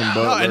Malcolm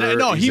Butler. Butler.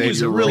 No, he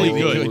was really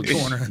Rhodes,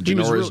 good.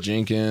 Janoris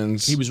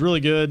Jenkins. He was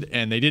really good,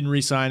 and they didn't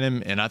re-sign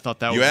him, and I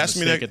thought that was a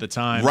mistake at the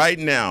time. Right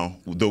now,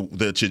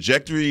 the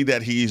trajectory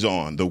that he's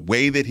on, the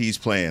way that he's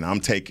playing, I'm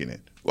taking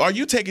it. Are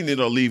you taking it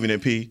or leaving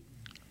it, P?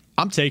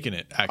 I'm taking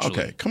it, actually.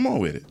 Okay, come on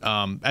with it.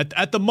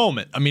 At the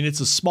moment, I mean,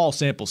 it's a small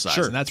sample size.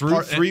 Sure, and that's through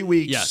 3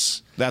 weeks.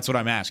 Yes, that's what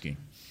I'm asking.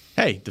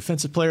 Hey,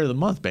 Defensive Player of the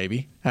Month,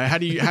 baby. How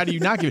do you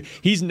not give?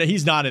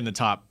 He's not in the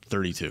top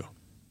 32.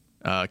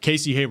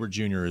 Casey Hayward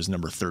Jr. is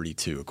number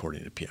 32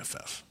 according to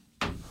PFF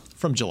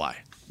from July.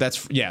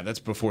 That's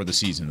before the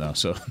season though.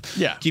 So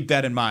yeah, keep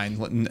that in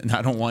mind.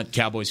 I don't want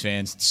Cowboys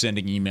fans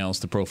sending emails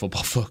to Pro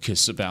Football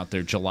Focus about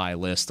their July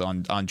list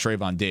on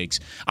Trayvon Diggs.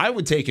 I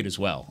would take it as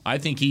well. I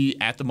think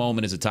he at the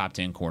moment is a top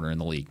 10 corner in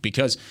the league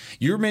because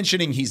you're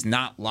mentioning he's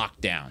not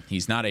locked down.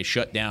 He's not a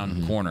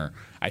shutdown corner.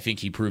 I think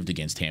he proved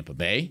against Tampa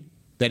Bay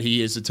that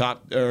he is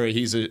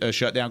he's a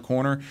shutdown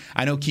corner.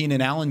 I know Keenan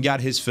Allen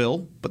got his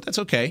fill, but that's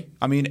okay.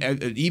 I mean,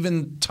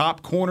 even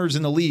top corners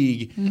in the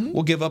league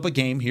will give up a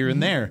game here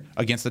and there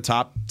against the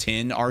top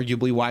 10,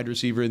 arguably wide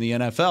receiver in the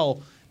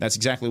NFL. That's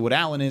exactly what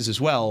Allen is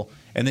as well.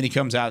 And then he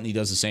comes out and he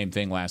does the same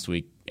thing last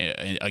week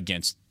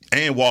against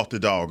and walked the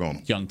dog on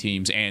him. Young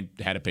teams and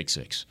had a pick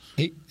six.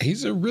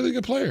 He's a really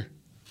good player.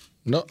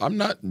 No, I'm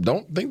not.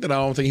 Don't think that I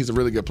don't think he's a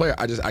really good player.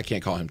 I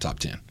can't call him top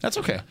 10. That's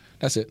okay.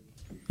 That's it.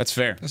 That's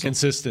fair.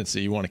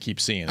 Consistency. You want to keep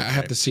seeing it. I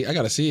have to see. I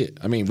got to see it.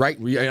 I mean,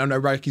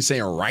 everybody keeps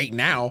saying right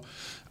now.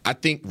 I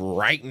think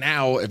right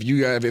now, if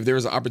there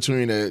was an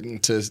opportunity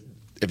to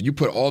if you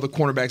put all the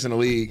cornerbacks in the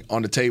league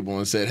on the table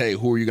and said, hey,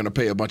 who are you going to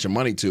pay a bunch of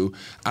money to?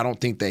 I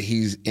don't think that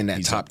he's in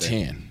that top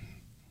 10.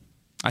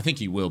 I think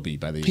he will be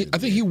by the end. I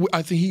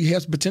think he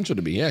has potential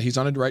to be. Yeah, he's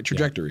on the right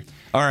trajectory. Yeah.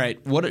 All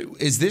right. What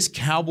is this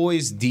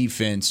Cowboys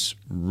defense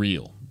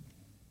real?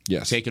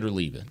 Yes. Take it or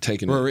leave it.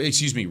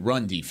 Excuse me,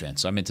 run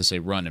defense. I meant to say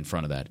run in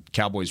front of that.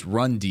 Cowboys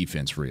run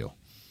defense real.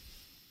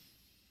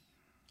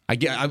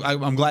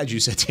 I'm glad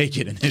you said take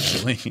it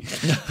initially.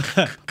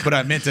 But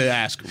I meant to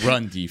ask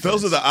run defense.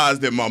 Those are the odds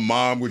that my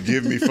mom would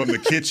give me from the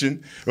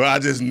kitchen where I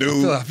just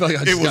knew I feel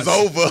like it was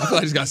over. I feel like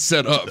I just got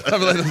set up. I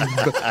feel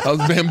like I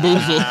was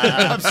bamboozled.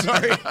 I'm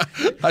sorry.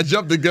 I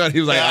jumped the gun.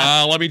 He was like,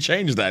 let me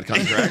change that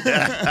contract.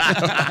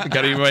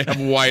 Got anybody have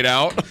white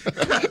out?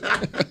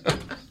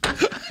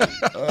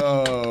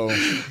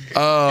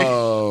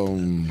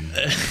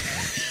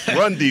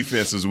 Run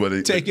defense is what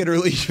it take it or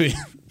leave it.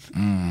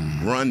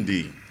 Run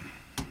D.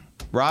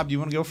 Rob, do you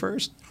want to go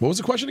first? What was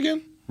the question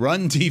again?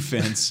 Run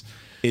defense.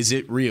 Is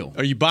it real?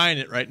 Are you buying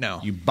it right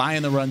now? You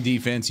buying the run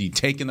defense? You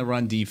taking the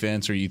run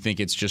defense, or you think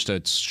it's just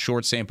a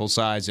short sample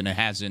size and it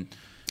hasn't?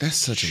 That's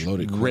such a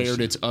loaded question.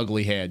 Reared its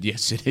ugly head.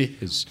 Yes, it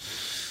is.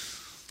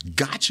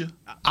 Gotcha.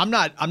 I'm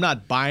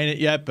not buying it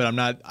yet, but I'm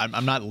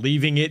not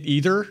leaving it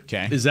either.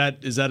 Okay. Is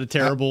that a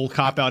terrible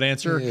cop out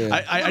answer?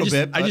 Yeah, I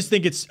just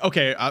think it's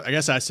okay. I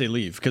guess I say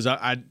leave because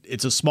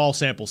it's a small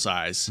sample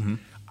size. Mm-hmm.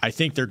 I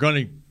think they're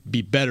going to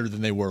be better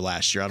than they were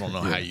last year. I don't know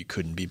how you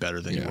couldn't be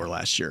better than you were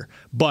last year,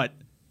 but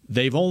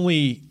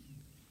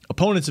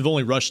opponents have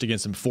only rushed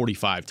against them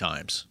 45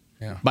 times.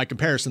 Yeah. By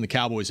comparison, the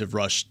Cowboys have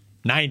rushed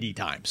 90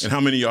 times. And how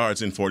many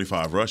yards in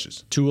 45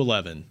 rushes?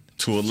 211.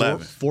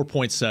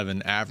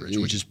 4.7 average,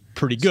 which is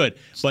pretty good.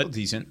 Still but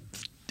decent.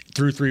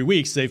 Through 3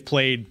 weeks, they've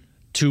played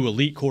 2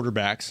 elite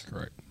quarterbacks.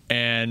 Correct.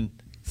 And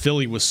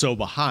Philly was so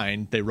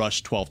behind, they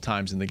rushed 12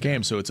 times in the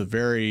game. So it's a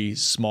very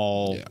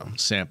small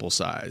sample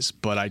size.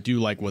 But I do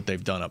like what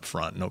they've done up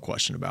front, no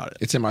question about it.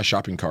 It's in my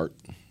shopping cart.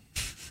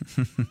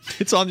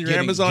 It's on your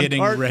Amazon getting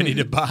cart. Ready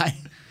to buy.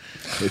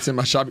 It's in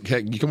my shopping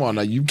cart. Come on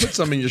now. You put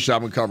something in your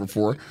shopping cart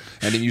before,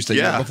 and then you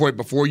say,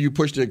 before you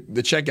push the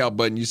checkout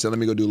button, you said, let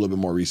me go do a little bit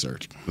more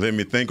research. Let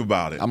me think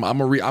about it. I'm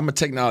a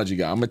technology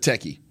guy. I'm a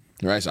techie.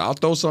 Right, so I'll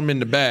throw something in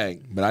the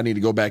bag, but I need to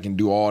go back and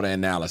do all the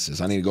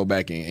analysis. I need to go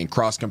back and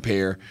cross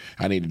compare.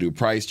 I need to do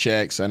price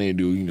checks. I need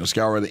to do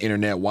scour the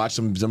internet, watch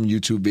some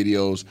YouTube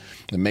videos,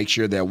 and make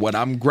sure that what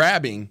I'm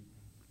grabbing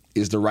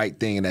is the right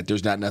thing and that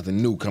there's not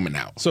nothing new coming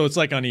out. So it's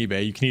like on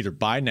eBay. You can either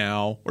buy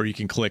now or you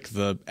can click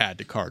the add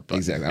to cart button.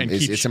 Exactly.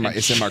 It's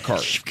in my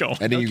cart.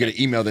 And then you get an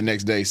email the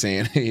next day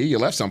saying, hey, you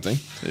left something.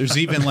 There's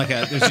even like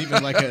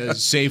a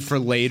save for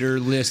later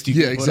list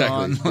you can put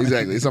on.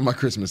 Exactly. It's on my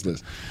Christmas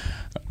list.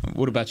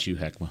 What about you,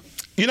 Heckma?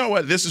 You know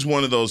what? This is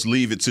one of those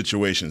leave it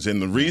situations.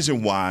 And the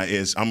reason why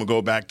is I'm going to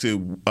go back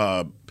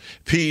to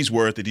P's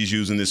word that he's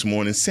using this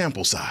morning,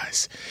 sample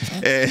size.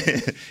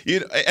 And,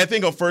 I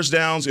think on first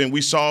downs, and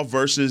we saw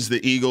versus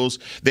the Eagles,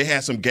 they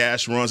had some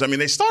gash runs. I mean,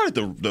 they started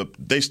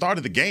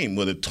the game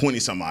with a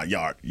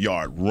 20-some-odd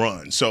yard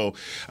run. So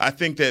I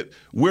think that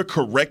we're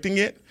correcting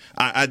it.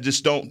 I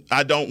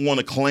don't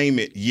want to claim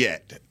it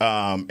yet.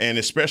 And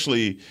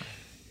especially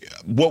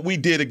what we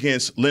did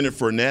against Leonard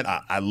Fournette,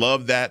 I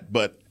love that,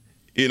 but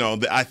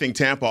I think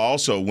Tampa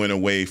also went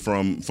away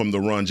from the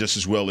run just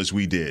as well as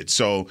we did.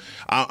 So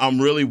I'm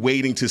really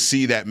waiting to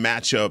see that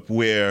matchup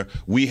where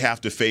we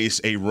have to face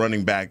a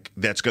running back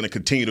that's going to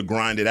continue to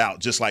grind it out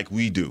just like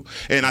we do.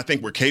 And I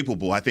think we're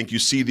capable. I think you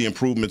see the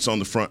improvements on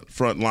the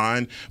front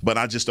line, but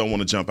I just don't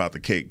want to jump out the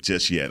cake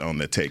just yet on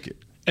the take it.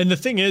 And the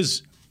thing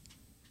is,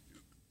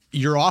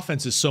 your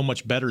offense is so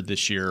much better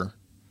this year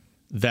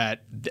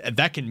that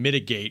can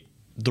mitigate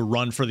the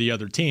run for the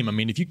other team. I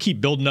mean, if you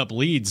keep building up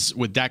leads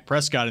with Dak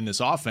Prescott in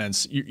this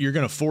offense, you're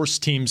going to force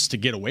teams to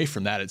get away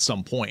from that at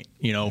some point.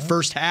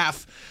 First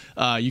half,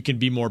 you can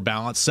be more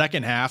balanced.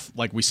 Second half,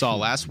 like we saw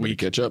last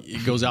week,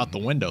 it goes out the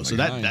window. So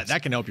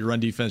that can help your run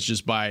defense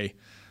just by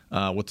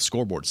what the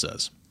scoreboard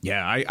says.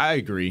 Yeah, I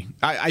agree.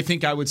 I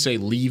think I would say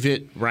leave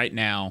it right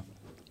now.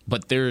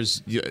 But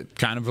there's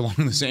kind of along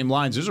the same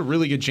lines. There's a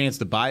really good chance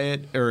to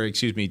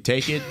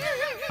take it.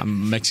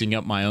 I'm mixing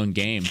up my own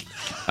game.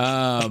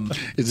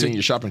 Is it in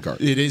your shopping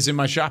cart? It is in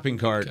my shopping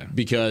cart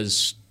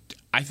because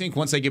I think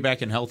once they get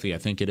back in healthy, I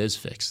think it is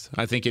fixed.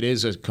 I think it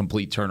is a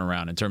complete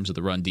turnaround in terms of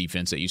the run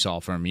defense that you saw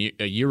from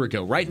a year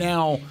ago. Right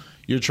now,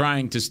 you're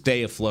trying to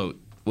stay afloat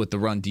with the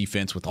run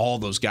defense with all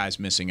those guys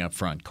missing up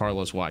front.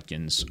 Carlos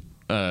Watkins,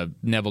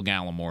 Neville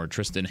Gallimore,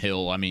 Tristan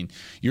Hill. I mean,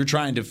 you're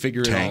trying to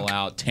figure it all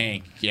out.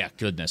 Tank, yeah,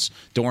 goodness.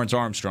 Dorrance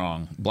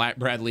Armstrong,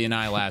 Bradley and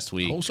I last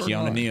week,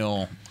 Keanu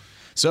Neal.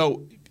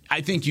 So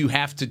I think you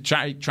have to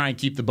try and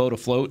keep the boat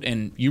afloat,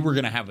 and you were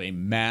going to have a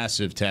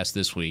massive test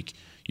this week.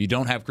 You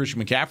don't have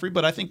Christian McCaffrey,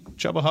 but I think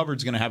Chuba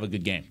Hubbard's going to have a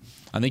good game.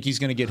 I think he's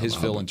going to get his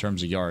fill in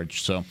terms of yards,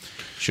 so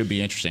should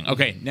be interesting.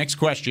 Okay, next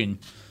question.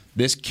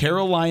 This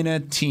Carolina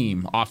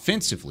team,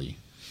 offensively,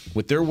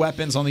 with their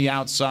weapons on the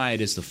outside,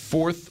 is the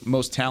fourth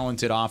most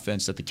talented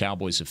offense that the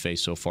Cowboys have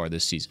faced so far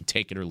this season.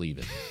 Take it or leave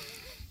it.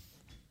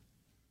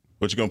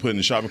 What you going to put in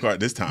the shopping cart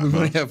this time? We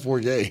only have 4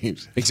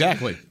 games.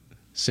 Exactly.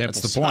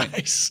 That's the point.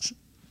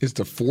 It's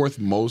the fourth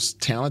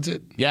most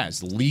talented? Yeah,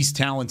 it's the least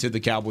talented the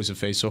Cowboys have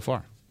faced so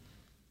far.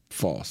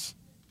 False.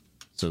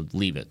 So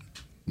leave it.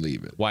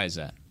 Leave it. Why is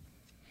that?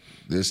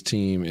 This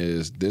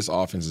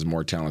offense is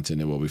more talented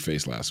than what we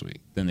faced last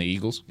week. Than the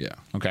Eagles? Yeah.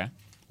 Okay.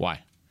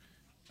 Why?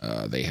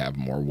 They have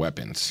more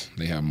weapons.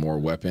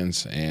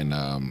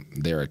 And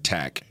their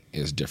attack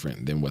is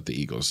different than what the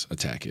Eagles'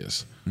 attack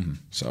is. Mm-hmm.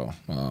 So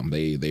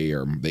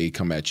they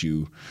come at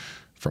you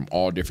from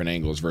all different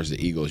angles versus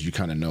the Eagles. You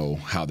kind of know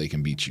how they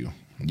can beat you.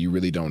 You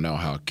really don't know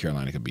how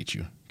Carolina can beat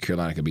you.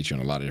 Carolina can beat you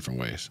in a lot of different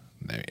ways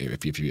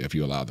if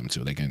you allow them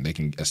to. They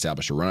can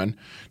establish a run.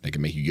 They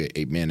can make you get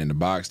 8 men in the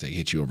box. They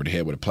hit you over the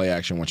head with a play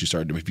action once you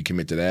start. If you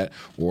commit to that,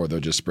 or they'll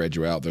just spread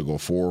you out. They'll go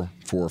 4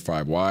 or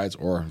 5 wides,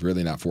 or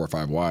really not 4 or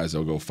 5 wides.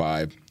 They'll go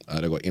 5.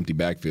 They'll go empty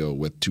backfield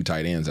with 2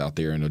 tight ends out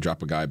there, and they'll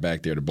drop a guy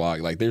back there to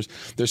block. Like there's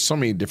so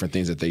many different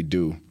things that they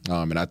do,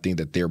 and I think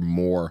that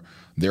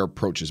their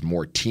approach is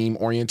more team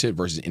oriented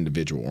versus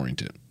individual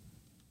oriented.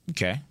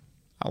 Okay,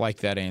 I like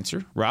that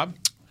answer, Rob.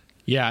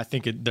 Yeah, I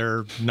think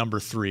they're number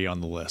 3 on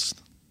the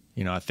list.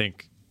 I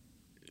think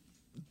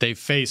they've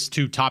faced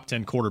 2 top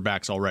 10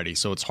 quarterbacks already,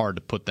 so it's hard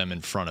to put them in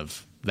front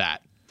of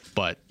that.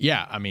 But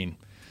yeah, I mean,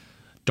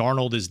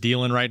 Darnold is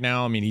dealing right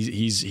now. I mean,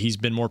 he's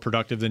been more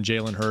productive than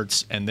Jalen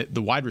Hurts, and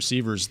the wide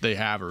receivers they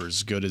have are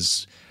as good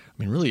as,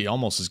 I mean, really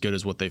almost as good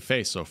as what they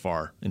faced so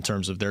far in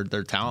terms of their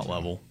talent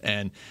level.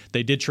 And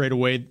they did trade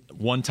away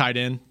 1 tight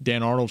end,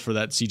 Dan Arnold, for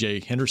that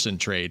C.J. Henderson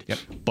trade. Yep.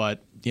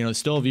 But they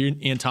still have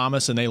Ian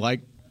Thomas, and they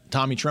like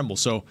Tommy Tremble.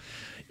 So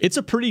it's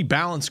a pretty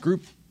balanced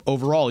group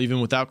overall,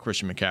 even without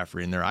Christian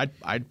McCaffrey in there.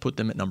 I'd put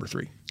them at number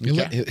 3.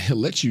 It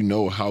lets you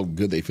know how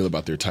good they feel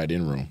about their tight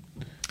end room.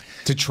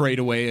 To trade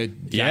away a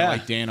guy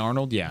like Dan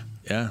Arnold? Yeah.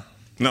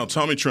 No,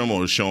 Tommy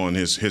Tremble is showing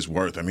his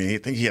worth. I mean, I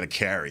think he had a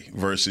carry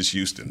versus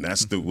Houston.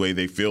 That's the way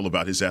they feel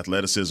about his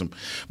athleticism.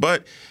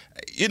 But,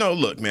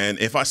 look, man,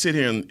 if I sit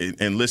here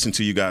and listen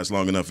to you guys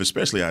long enough,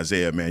 especially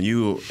Isaiah, man,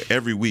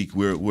 every week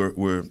we're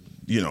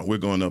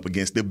going up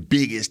against the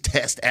biggest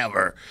test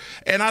ever.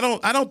 And I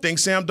don't think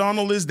Sam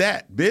Darnold is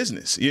that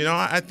business.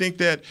 I think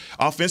that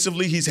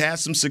offensively he's had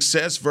some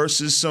success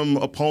versus some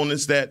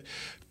opponents that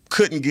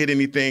couldn't get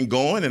anything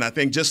going. And I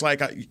think just like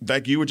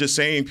you were just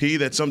saying, P,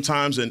 that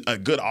sometimes a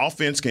good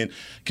offense can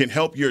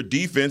help your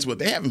defense, but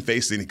they haven't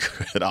faced any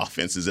good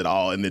offenses at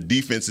all, and the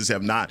defenses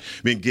have not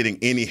been getting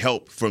any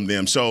help from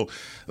them. So,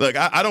 look,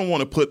 I don't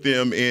want to put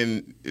them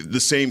in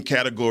the same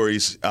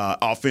categories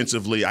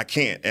offensively. I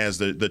can't, as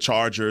the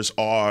Chargers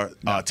or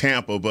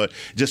Tampa, but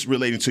just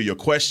relating to your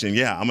question,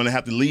 yeah, I'm going to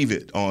have to leave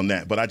it on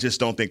that. But I just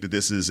don't think that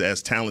this is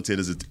as talented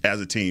as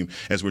a team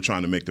as we're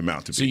trying to make them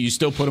out to be. So you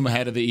still put them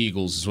ahead of the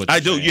Eagles is what you're I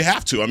do. saying. You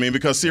have to. I mean,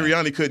 because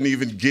Sirianni couldn't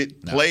even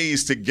get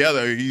plays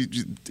together.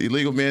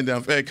 Illegal man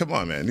down. Hey, come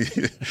on, man.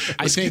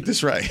 Let's get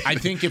this right. I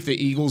think if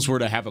the Eagles were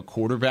to have a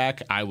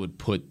quarterback, I would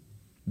put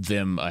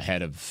them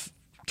ahead of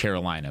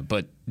Carolina.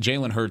 But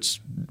Jalen Hurts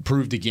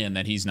proved again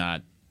that he's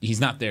not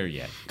there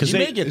yet. Because they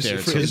may get there.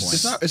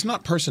 It's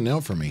not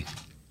personnel for me.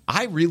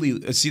 I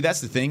really see.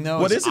 That's the thing, though.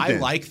 What is it? I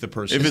like the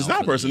personnel. If it's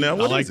not personnel,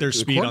 what I like their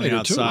speed on the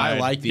outside. I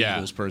like the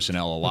Eagles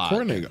personnel a lot.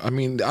 I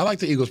mean, I like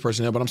the Eagles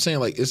personnel, but I'm saying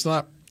it's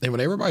not. And when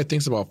everybody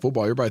thinks about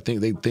football,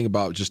 they think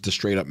about just the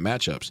straight up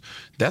matchups.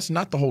 That's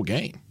not the whole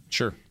game.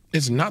 Sure.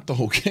 It's not the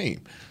whole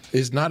game.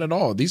 It's not at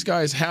all. These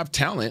guys have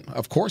talent.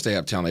 Of course they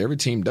have talent. Every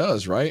team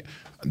does, right?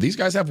 These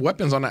guys have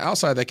weapons on the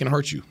outside that can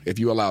hurt you if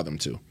you allow them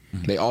to.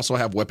 Mm-hmm. They also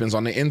have weapons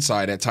on the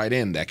inside at tight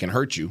end that can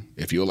hurt you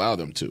if you allow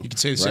them to. You could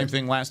say the same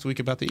thing last week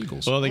about the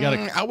Eagles. Well, they got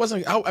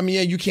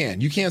yeah, you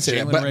can. You can say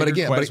Jalen that. But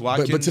again, Quez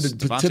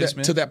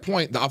Watkins, to that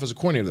point, the offensive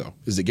coordinator, though,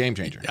 is the game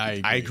changer.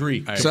 I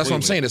agree. So that's what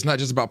I'm saying. It's not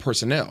just about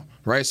personnel,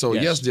 right? So,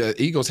 yes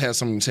the Eagles had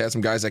some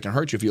guys that can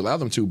hurt you if you allow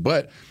them to,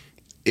 but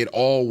it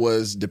all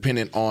was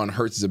dependent on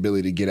Hurts'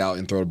 ability to get out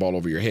and throw the ball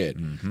over your head.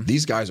 Mm-hmm.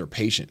 These guys are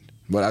patient.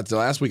 But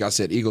last week I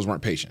said Eagles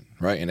weren't patient,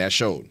 right? And that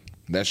showed.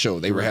 They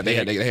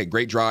had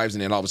great drives,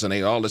 and then all of a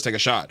sudden let's take a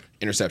shot,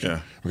 interception.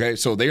 Yeah. Okay,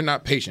 so they're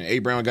not patient. A.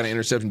 Brown got an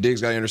interception,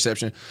 Diggs got an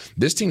interception.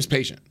 This team's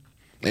patient,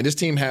 and this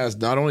team has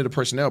not only the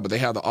personnel, but they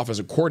have the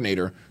offensive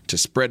coordinator to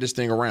spread this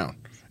thing around,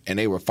 and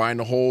they were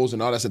finding the holes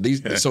and all that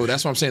stuff. So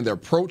that's what I'm saying. The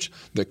approach,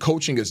 the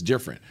coaching is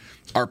different.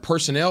 Our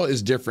personnel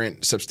is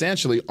different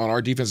substantially on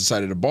our defensive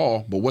side of the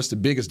ball, but what's the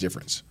biggest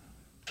difference?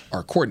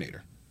 Our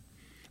coordinator.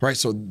 Right,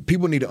 so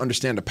people need to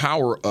understand the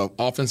power of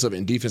offensive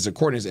and defensive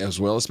coordinators as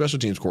well as special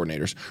teams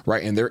coordinators,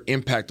 right, and their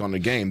impact on the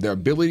game. Their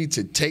ability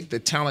to take the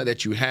talent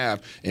that you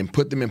have and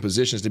put them in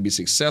positions to be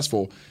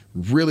successful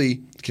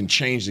really can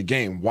change the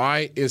game.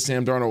 Why is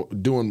Sam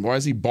Darnold why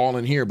is he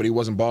balling here but he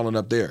wasn't balling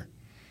up there?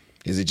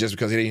 Is it just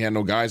because he didn't have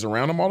no guys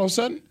around him all of a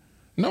sudden?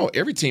 No,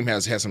 every team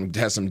has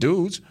some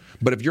dudes.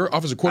 But if your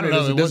offensive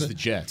coordinator doesn't, the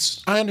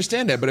Jets. I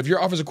understand that, but if your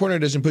offensive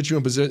coordinator doesn't put you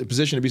in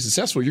position to be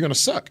successful, you're going to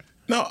suck.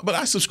 No, but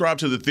I subscribe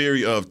to the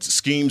theory of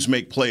schemes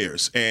make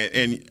players,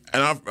 and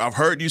I've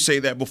heard you say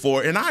that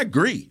before, and I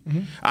agree.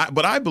 Mm-hmm.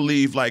 But I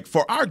believe, like,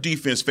 for our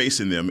defense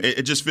facing them,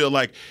 it just feels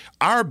like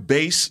our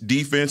base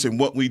defense and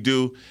what we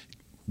do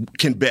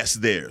can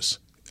best theirs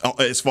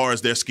as far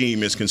as their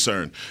scheme is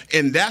concerned.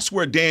 And that's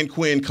where Dan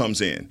Quinn comes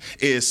in,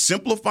 is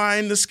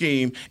simplifying the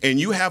scheme. And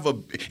you have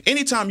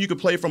anytime you could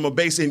play from a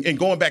base, and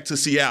going back to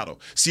Seattle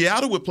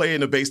would play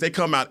in the base. They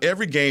come out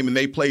every game and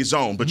they play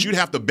zone, but you'd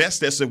have to best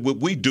test what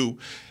we do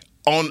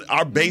on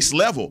our base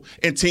level,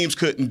 and teams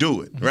couldn't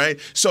do it, right?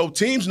 So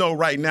teams know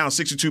right now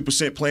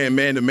 62% playing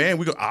man-to-man.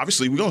 We're going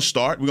to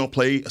start. We're going to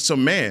play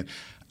some man.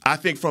 I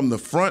think from the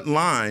front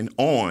line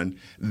on,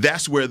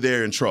 that's where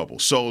they're in trouble.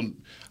 So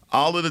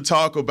all of the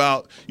talk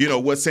about,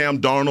 what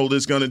Sam Darnold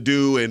is going to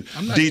do and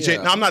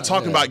I'm not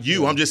talking about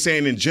you. I'm just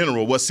saying in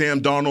general what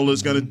Sam Darnold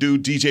is going to do,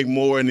 DJ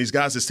Moore and these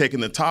guys is taking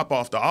the top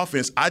off the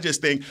offense. I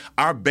just think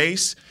our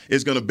base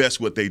is going to best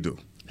what they do.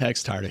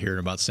 Heck's tired of hearing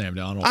about Sam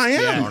Darnold. I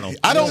am.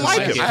 I don't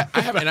like him.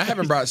 I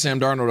haven't brought Sam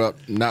Darnold up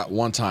not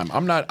one time.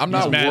 I'm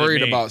not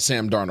worried about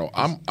Sam Darnold.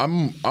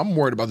 I'm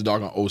worried about the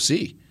doggone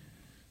OC.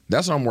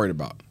 That's what I'm worried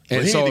about.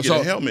 And he need to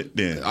get a helmet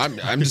then.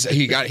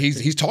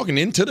 He's talking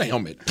into the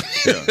helmet.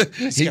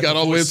 Yeah. he got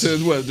all the way up to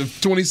the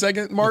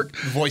 20-second mark.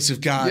 The voice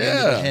of God.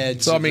 Yeah. The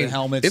heads so the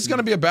helmets. It's going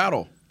to be a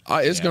battle.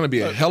 It's going to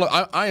be a hell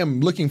of. I am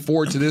looking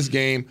forward to this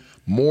game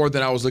more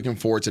than I was looking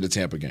forward to the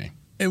Tampa game.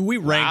 And we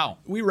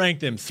ranked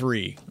them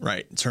 3,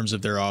 right, in terms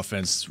of their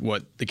offense,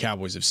 what the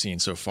Cowboys have seen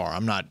so far.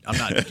 I'm not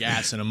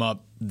gassing them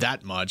up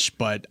that much,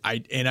 but I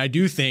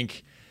do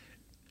think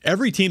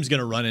every team's going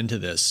to run into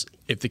this.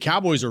 If the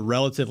Cowboys are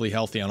relatively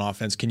healthy on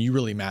offense, can you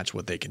really match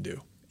what they can do?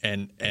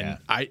 And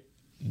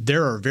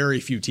there are very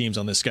few teams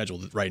on this schedule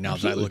right now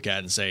that I look at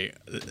and say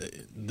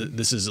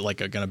this is like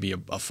going to be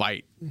a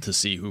fight to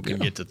see who can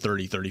get to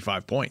 30,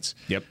 35 points.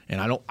 Yep.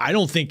 And I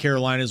don't think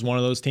Carolina is one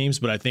of those teams,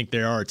 but I think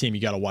they are a team you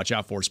got to watch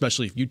out for,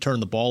 especially if you turn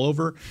the ball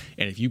over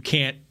and if you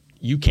can't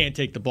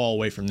take the ball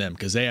away from them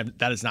because that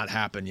has not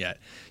happened yet.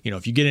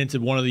 If you get into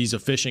one of these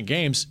efficient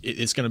games,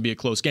 it's going to be a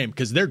close game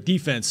because their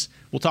defense.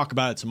 We'll talk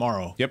about it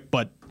tomorrow. Yep.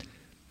 But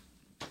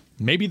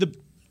maybe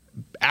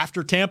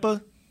after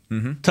Tampa.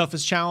 Mm-hmm.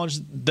 Toughest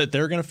challenge that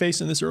they're going to face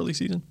in this early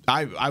season?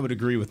 I would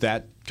agree with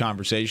that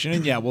conversation.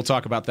 And, we'll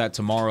talk about that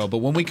tomorrow. But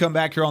when we come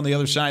back here on the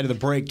other side of the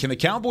break, can the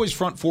Cowboys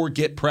front four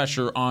get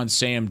pressure on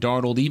Sam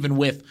Darnold, even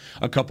with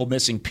a couple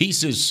missing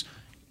pieces,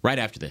 right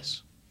after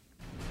this?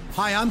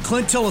 Hi, I'm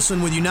Clint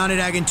Tillison with United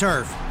Ag and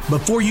Turf.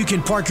 Before you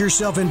can park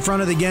yourself in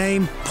front of the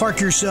game,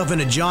 park yourself in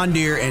a John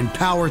Deere and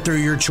power through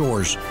your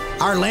chores.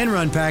 Our Land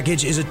Run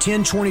package is a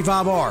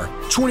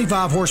 1025R,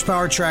 25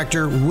 horsepower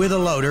tractor with a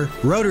loader,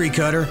 rotary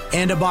cutter,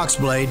 and a box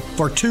blade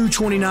for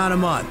 $229 a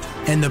month.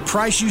 And the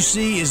price you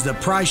see is the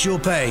price you'll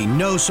pay,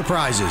 no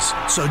surprises.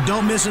 So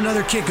don't miss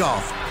another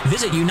kickoff.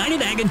 Visit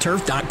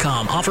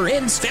UnitedAgAndTurf.com. Offer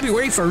ends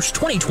February 1st,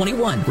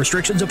 2021.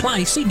 Restrictions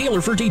apply. See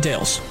dealer for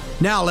details.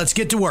 Now let's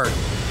get to work.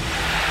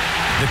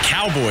 The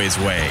Cowboys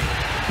way,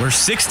 where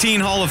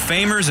 16 Hall of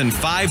Famers and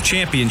 5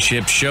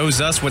 championships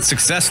shows us what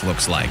success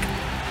looks like.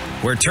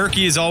 Where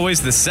turkey is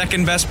always the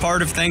second best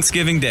part of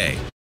Thanksgiving Day.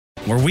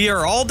 Where we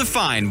are all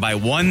defined by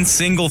one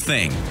single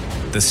thing,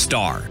 the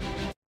star.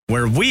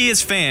 Where we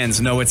as fans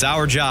know it's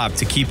our job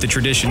to keep the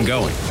tradition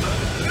going.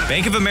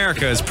 Bank of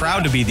America is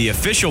proud to be the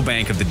official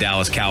bank of the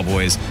Dallas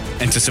Cowboys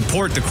and to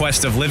support the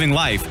quest of living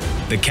life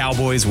the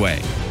Cowboys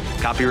way.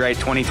 Copyright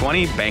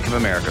 2020, Bank of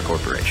America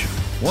Corporation.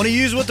 Want to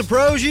use what the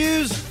pros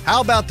use? How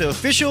about the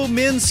official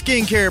men's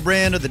skincare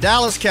brand of the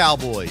Dallas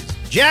Cowboys,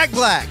 Jack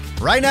Black?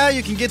 Right now,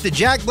 you can get the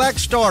Jack Black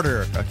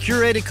Starter, a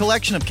curated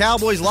collection of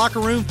Cowboys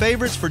locker room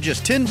favorites for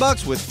just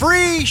 $10 with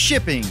free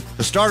shipping.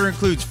 The starter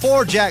includes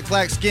 4 Jack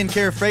Black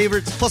skincare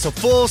favorites, plus a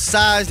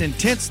full-sized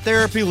intense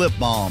therapy lip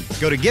balm.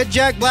 Go to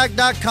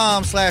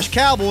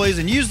getjackblack.com/Cowboys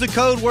and use the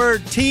code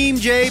word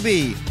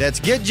TEAMJB. That's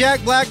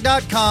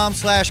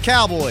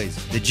getjackblack.com/Cowboys.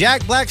 The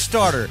Jack Black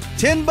Starter,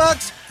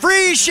 $10,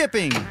 free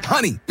shipping.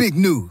 Honey, big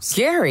news.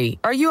 Gary,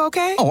 are you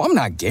okay? Oh, I'm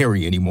not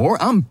Gary anymore.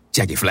 I'm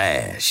Jackie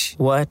Flash.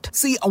 What?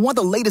 See, I want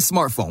the latest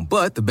smartphone,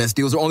 but the best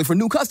deals are only for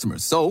new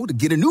customers. So, to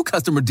get a new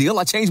customer deal,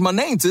 I changed my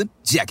name to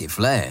Jackie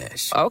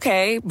Flash.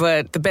 Okay,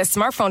 but the best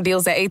smartphone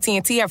deals at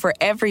AT&T are for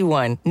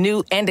everyone,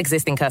 new and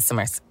existing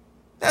customers.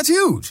 That's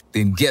huge.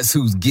 Then guess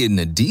who's getting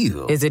a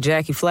deal? Is it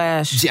Jackie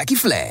Flash? Jackie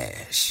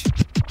Flash.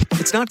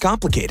 It's not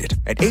complicated.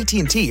 At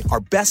AT&T, our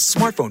best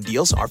smartphone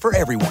deals are for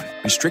everyone.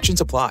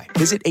 Restrictions apply.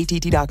 Visit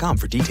att.com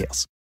for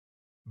details.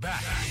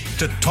 Back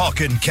to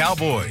Talking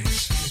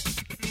Cowboys.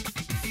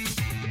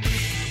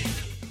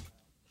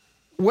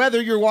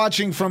 Whether you're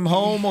watching from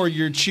home or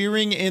you're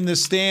cheering in the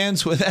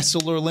stands with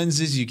Essilor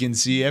lenses, you can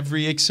see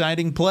every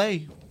exciting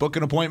play. Book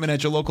an appointment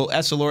at your local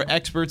Essilor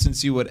experts and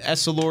see what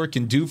Essilor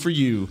can do for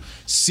you.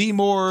 See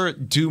more,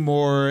 do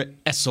more,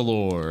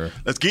 Essilor.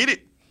 Let's get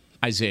it.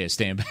 Isaiah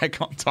Stanback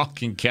on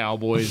Talking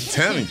Cowboys.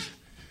 Tell me.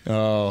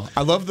 Oh,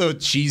 I love the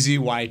cheesy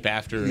wipe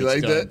after you it's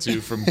like done, that? too.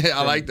 From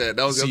I like that.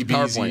 That was the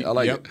PowerPoint. I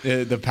like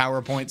it. The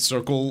PowerPoint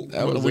circle.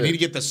 We need to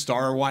get the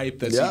star wipe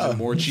that's even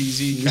more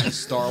cheesy.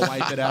 Just star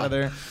wipe it out of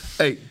there.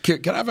 Hey,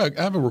 can I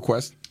have a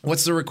request?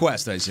 What's the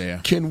request,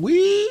 Isaiah? Can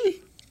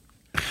we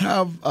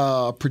have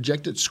a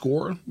projected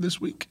score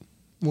this week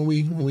when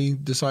we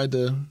decide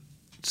to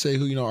say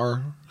who's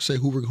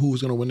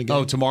going to win the game?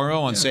 Oh,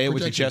 tomorrow on Say It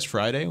With Your Chest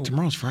Friday?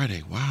 Tomorrow's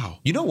Friday. Wow.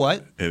 You know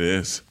what? It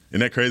is.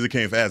 And that crazy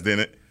came fast, didn't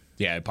it?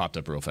 Yeah, it popped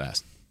up real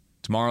fast.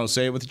 Tomorrow,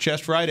 Say It With Your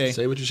Chest Friday.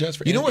 Say It With Your Chest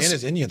Friday. You know what?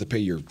 And you have to pay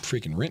your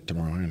freaking rent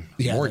tomorrow. And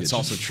yeah, mortgage. That's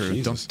also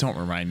true. Don't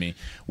remind me.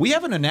 We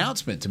have an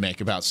announcement to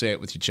make about Say It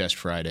With Your Chest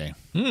Friday.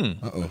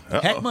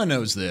 Heckma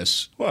knows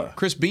this. What?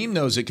 Chris Beam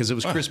knows it because it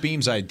was Chris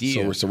Beam's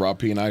idea. So Rob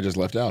P and I just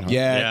left out, huh?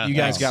 Yeah, you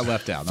guys got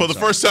left out. For the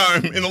first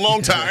time in a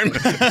long time.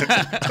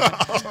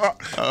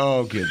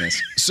 Oh,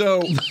 goodness.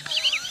 So,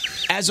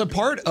 as a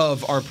part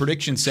of our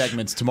prediction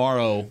segments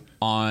tomorrow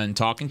on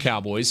Talking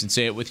Cowboys and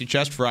Say It With Your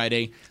Chest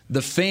Friday,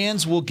 the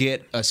fans will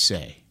get a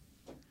say.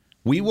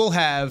 We will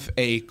have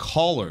a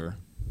caller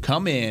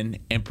come in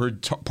and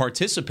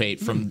participate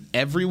from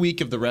every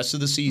week of the rest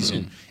of the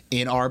season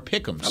in our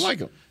pick'ems. I like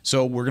them.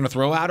 So we're going to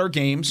throw out our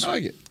games. I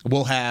like it.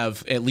 We'll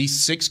have at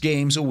least 6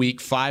 games a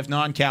week, 5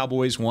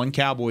 non-Cowboys, 1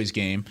 Cowboys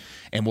game,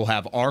 and we'll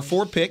have our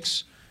 4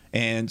 picks.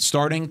 And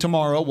starting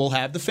tomorrow, we'll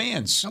have the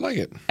fans. I like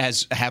it.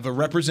 Have a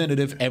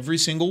representative every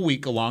single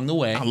week along the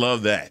way. I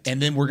love that. And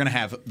then we're going to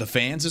have the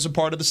fans as a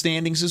part of the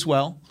standings as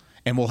well.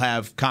 And we'll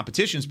have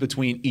competitions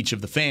between each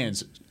of the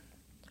fans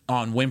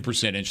on win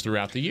percentage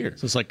throughout the year.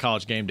 So it's like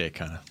College Game Day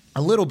kind of.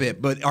 A little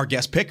bit, but our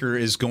guest picker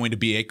is going to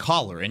be a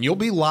caller. And you'll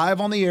be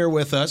live on the air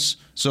with us.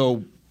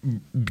 So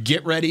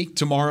get ready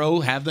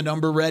tomorrow. Have the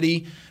number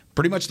ready.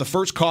 Pretty much the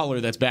first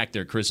caller that's back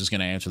there, Chris, is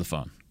going to answer the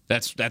phone.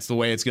 That's the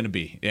way it's going to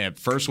be. Yeah,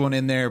 first one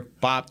in there,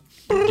 pop,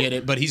 get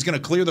it. But he's going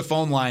to clear the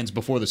phone lines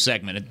before the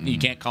segment. You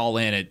can't call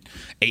in at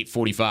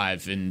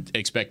 8:45 and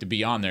expect to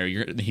be on there.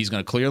 He's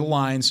going to clear the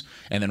lines,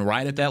 and then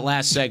right at that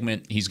last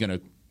segment, he's going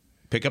to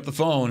pick up the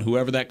phone.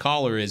 Whoever that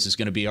caller is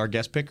going to be our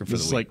guest picker for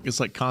the week.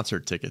 It's like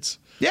concert tickets.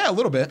 Yeah, a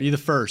little bit. Be the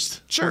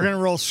first. Sure. We're going to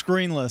roll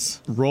screenless.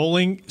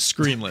 Rolling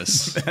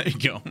screenless. There you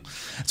go.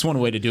 That's one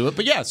way to do it.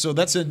 But yeah, so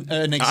that's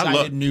an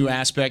exciting new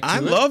aspect to I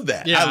it. love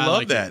that. Yeah, I love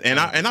like that. it.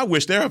 And I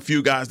wish there are a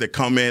few guys that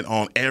come in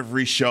on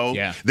every show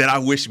that I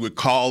wish would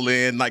call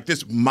in. Like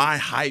this My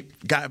Hype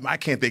guy, I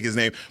can't think his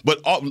name,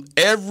 but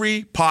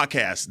every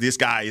podcast this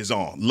guy is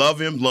on. Love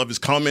him, love his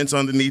comments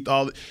underneath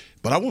all it.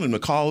 But I want him to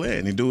call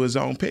in and do his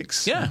own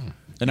picks. Yeah.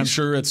 And I'm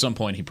sure at some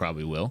point he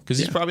probably will because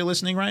he's probably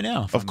listening right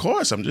now. Of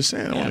course. I'm just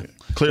saying. I want to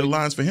clear the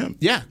lines for him.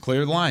 Yeah,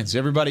 clear the lines.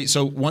 Everybody.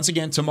 So once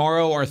again,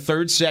 tomorrow, our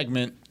third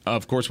segment,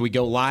 of course, we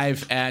go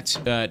live at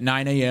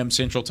 9 a.m.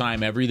 Central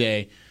Time every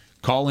day.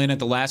 Call in at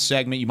the last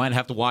segment. You might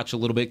have to watch a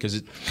little bit because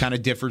it kind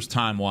of differs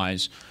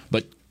time-wise.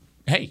 But,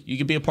 hey, you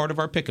can be a part of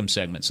our Pick'em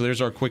segment. So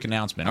there's our quick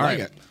announcement. I like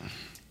it.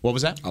 What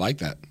was that? I like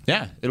that.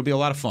 Yeah, it'll be a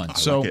lot of fun. I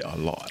like it a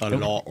lot.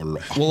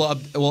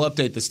 We'll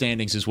update the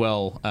standings as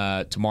well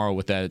tomorrow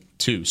with that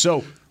too.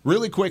 So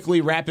really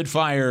quickly, rapid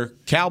fire.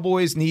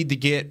 Cowboys need to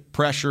get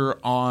pressure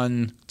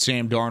on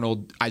Sam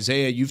Darnold.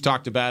 Isaiah, you've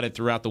talked about it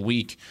throughout the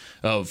week.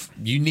 Of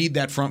you need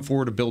that front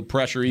four to build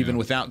pressure, even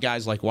without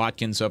guys like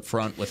Watkins up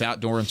front, without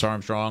Dorrance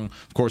Armstrong,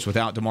 of course,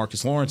 without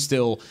DeMarcus Lawrence.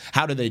 Still,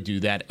 how do they do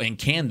that, and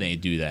can they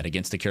do that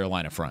against the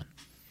Carolina front?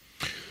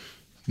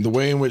 The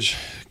way in which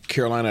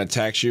Carolina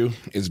attacks you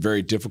is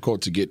very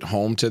difficult to get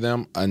home to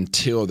them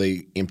until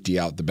they empty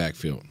out the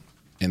backfield.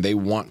 And they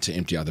want to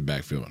empty out the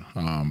backfield.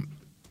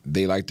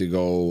 they like to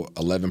go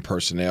 11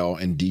 personnel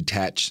and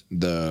detach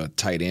the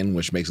tight end,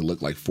 which makes it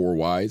look like 4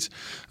 wides.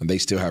 And they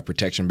still have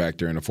protection back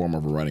there in the form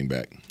of a running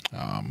back.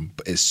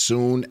 But as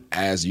soon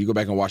as you go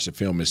back and watch the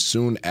film, as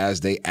soon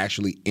as they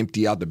actually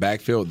empty out the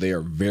backfield, they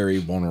are very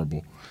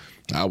vulnerable.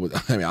 I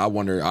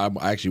wonder. I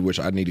actually wish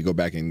I need to go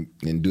back and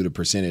do the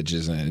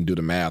percentages and do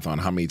the math on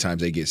how many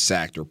times they get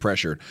sacked or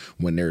pressured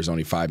when there's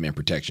only 5-man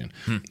protection.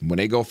 When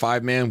they go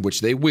 5-man,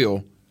 which they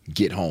will,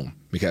 get home,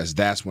 because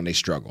that's when they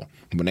struggle.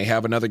 When they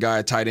have another guy,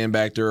 a tight end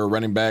back there or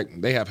running back,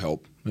 they have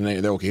help. And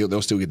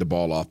they'll still get the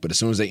ball off. But as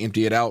soon as they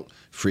empty it out,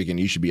 freaking,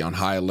 you should be on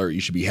high alert.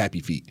 You should be happy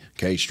feet,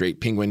 okay?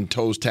 Straight penguin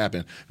toes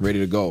tapping, ready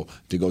to go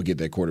get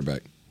that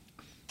quarterback.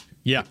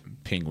 Yeah.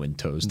 Penguin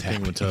toes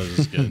tapping. Penguin toes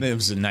is good. That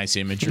was a nice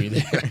imagery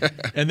there.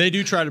 And they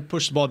do try to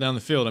push the ball down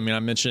the field. I mean, I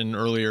mentioned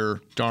earlier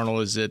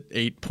Darnold is at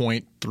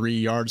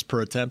 8.3 yards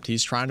per attempt.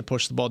 He's trying to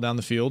push the ball down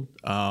the field.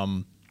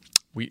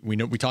 We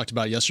talked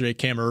about yesterday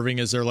Cam Irving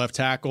as their left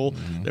tackle.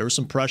 Mm-hmm. There was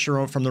some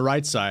pressure from the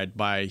right side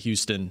by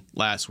Houston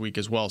last week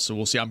as well. So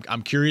we'll see.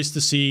 I'm curious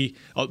to see.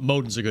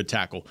 Moden's a good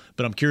tackle,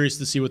 but I'm curious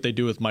to see what they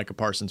do with Micah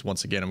Parsons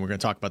once again. And we're going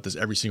to talk about this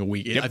every single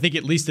week. Yep. I think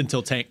at least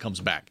until Tank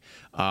comes back.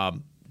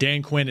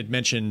 Dan Quinn had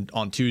mentioned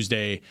on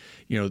Tuesday,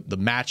 the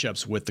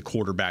matchups with the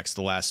quarterbacks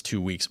the last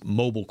 2 weeks,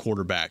 mobile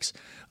quarterbacks.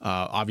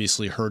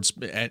 Obviously, Hurts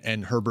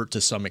and Herbert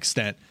to some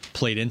extent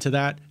played into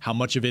that. How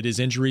much of it is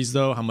injuries,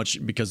 though? How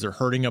much because they're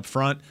hurting up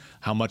front?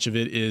 How much of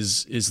it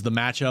is the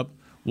matchup?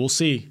 We'll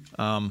see.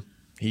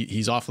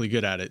 He's awfully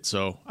good at it,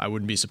 so I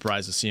wouldn't be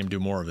surprised to see him do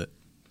more of it.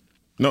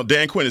 No,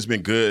 Dan Quinn has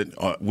been good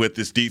with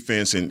this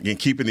defense and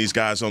keeping these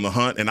guys on the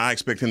hunt, and I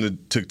expect him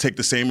to take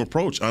the same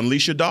approach.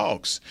 Unleash your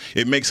dogs.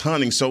 It makes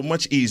hunting so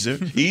much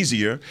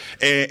easier,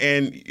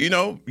 and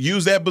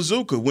use that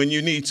bazooka when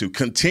you need to.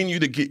 Continue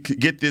to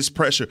get this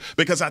pressure,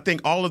 because I think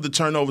all of the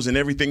turnovers and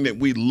everything that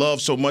we love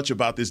so much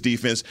about this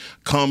defense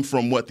come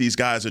from what these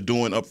guys are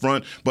doing up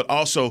front, but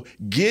also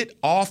get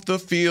off the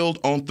field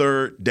on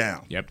third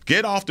down. Yep.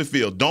 Get off the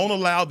field. Don't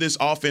allow this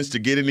offense to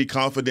get any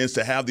confidence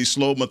to have these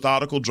slow,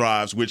 methodical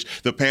drives, which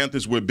the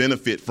Panthers would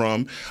benefit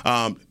from.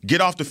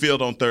 Get off the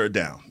field on third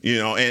down.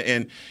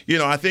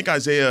 I think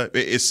Isaiah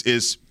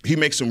he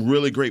makes some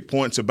really great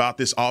points about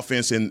this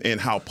offense and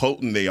how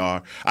potent they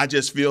are. I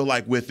just feel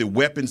like with the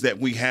weapons that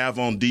we have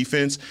on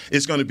defense,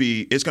 it's going to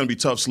be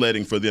tough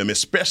sledding for them,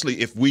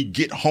 especially if we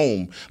get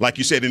home, like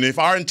you said. And if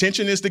our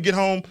intention is to get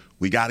home,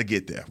 we got to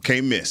get there.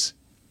 Can't miss.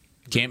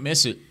 Can't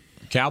miss it.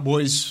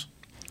 Cowboys,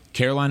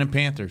 Carolina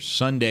Panthers,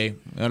 Sunday.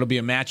 That'll be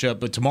a matchup.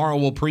 But tomorrow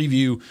we'll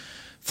preview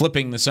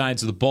flipping the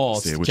sides of the ball.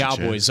 It's the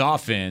Cowboys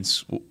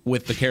offense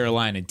with the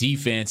Carolina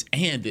defense,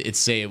 and it's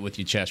Say It With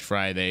Your Chest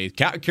Friday.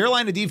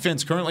 Carolina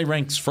defense currently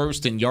ranks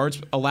first in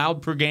yards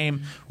allowed per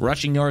game,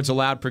 rushing yards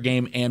allowed per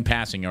game, and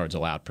passing yards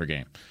allowed per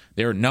game.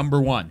 They're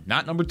number one,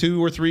 not number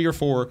 2 or 3 or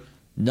 4,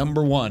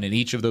 number 1 in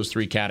each of those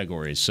 3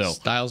 categories. So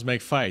styles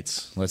make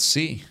fights. Let's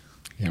see.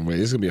 Yeah, this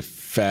is gonna be a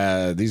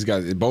fad. These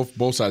guys, both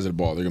sides of the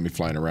ball, they're gonna be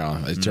flying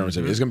around. In terms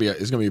of it's gonna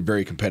be a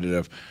very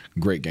competitive,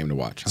 great game to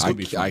watch.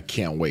 I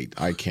can't wait.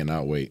 I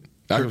cannot wait.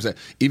 Like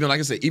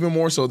I said, even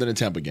more so than the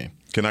Tampa game.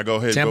 Can I go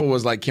ahead? Tampa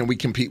was like, can we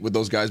compete with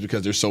those guys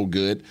because they're so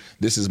good?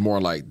 This is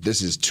more like,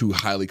 this is 2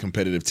 highly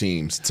competitive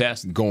teams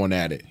going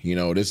at it.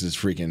 This is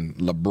freaking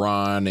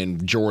LeBron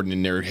and Jordan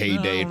in their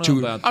heyday. I'm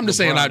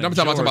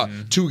talking about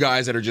 2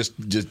 guys that are just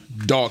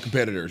dog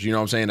competitors. You know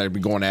what I'm saying? That be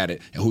going at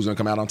it. And who's going to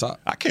come out on top?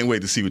 I can't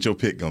wait to see what your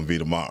pick going to be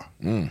tomorrow.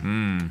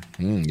 You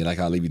like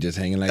how I leave you just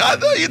hanging like that? I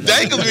know you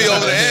dangled me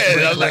over the head.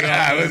 I was like,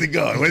 where's he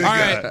going? All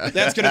right,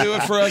 that's going to do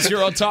it for us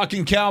here on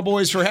Talking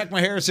Cowboys. For Heckma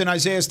Harrison,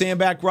 Isaiah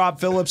Stanback, Rob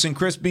Phillips, and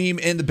Chris Beam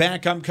in the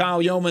back, I'm Kyle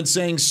Yeoman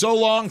saying so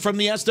long from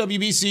the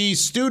SWBC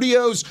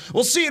studios.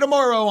 We'll see you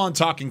tomorrow on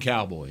Talking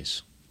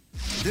Cowboys.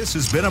 This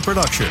has been a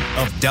production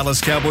of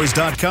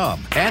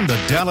DallasCowboys.com and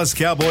the Dallas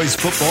Cowboys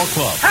Football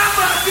Club. How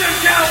about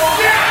this,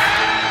 Cowboys? Yeah!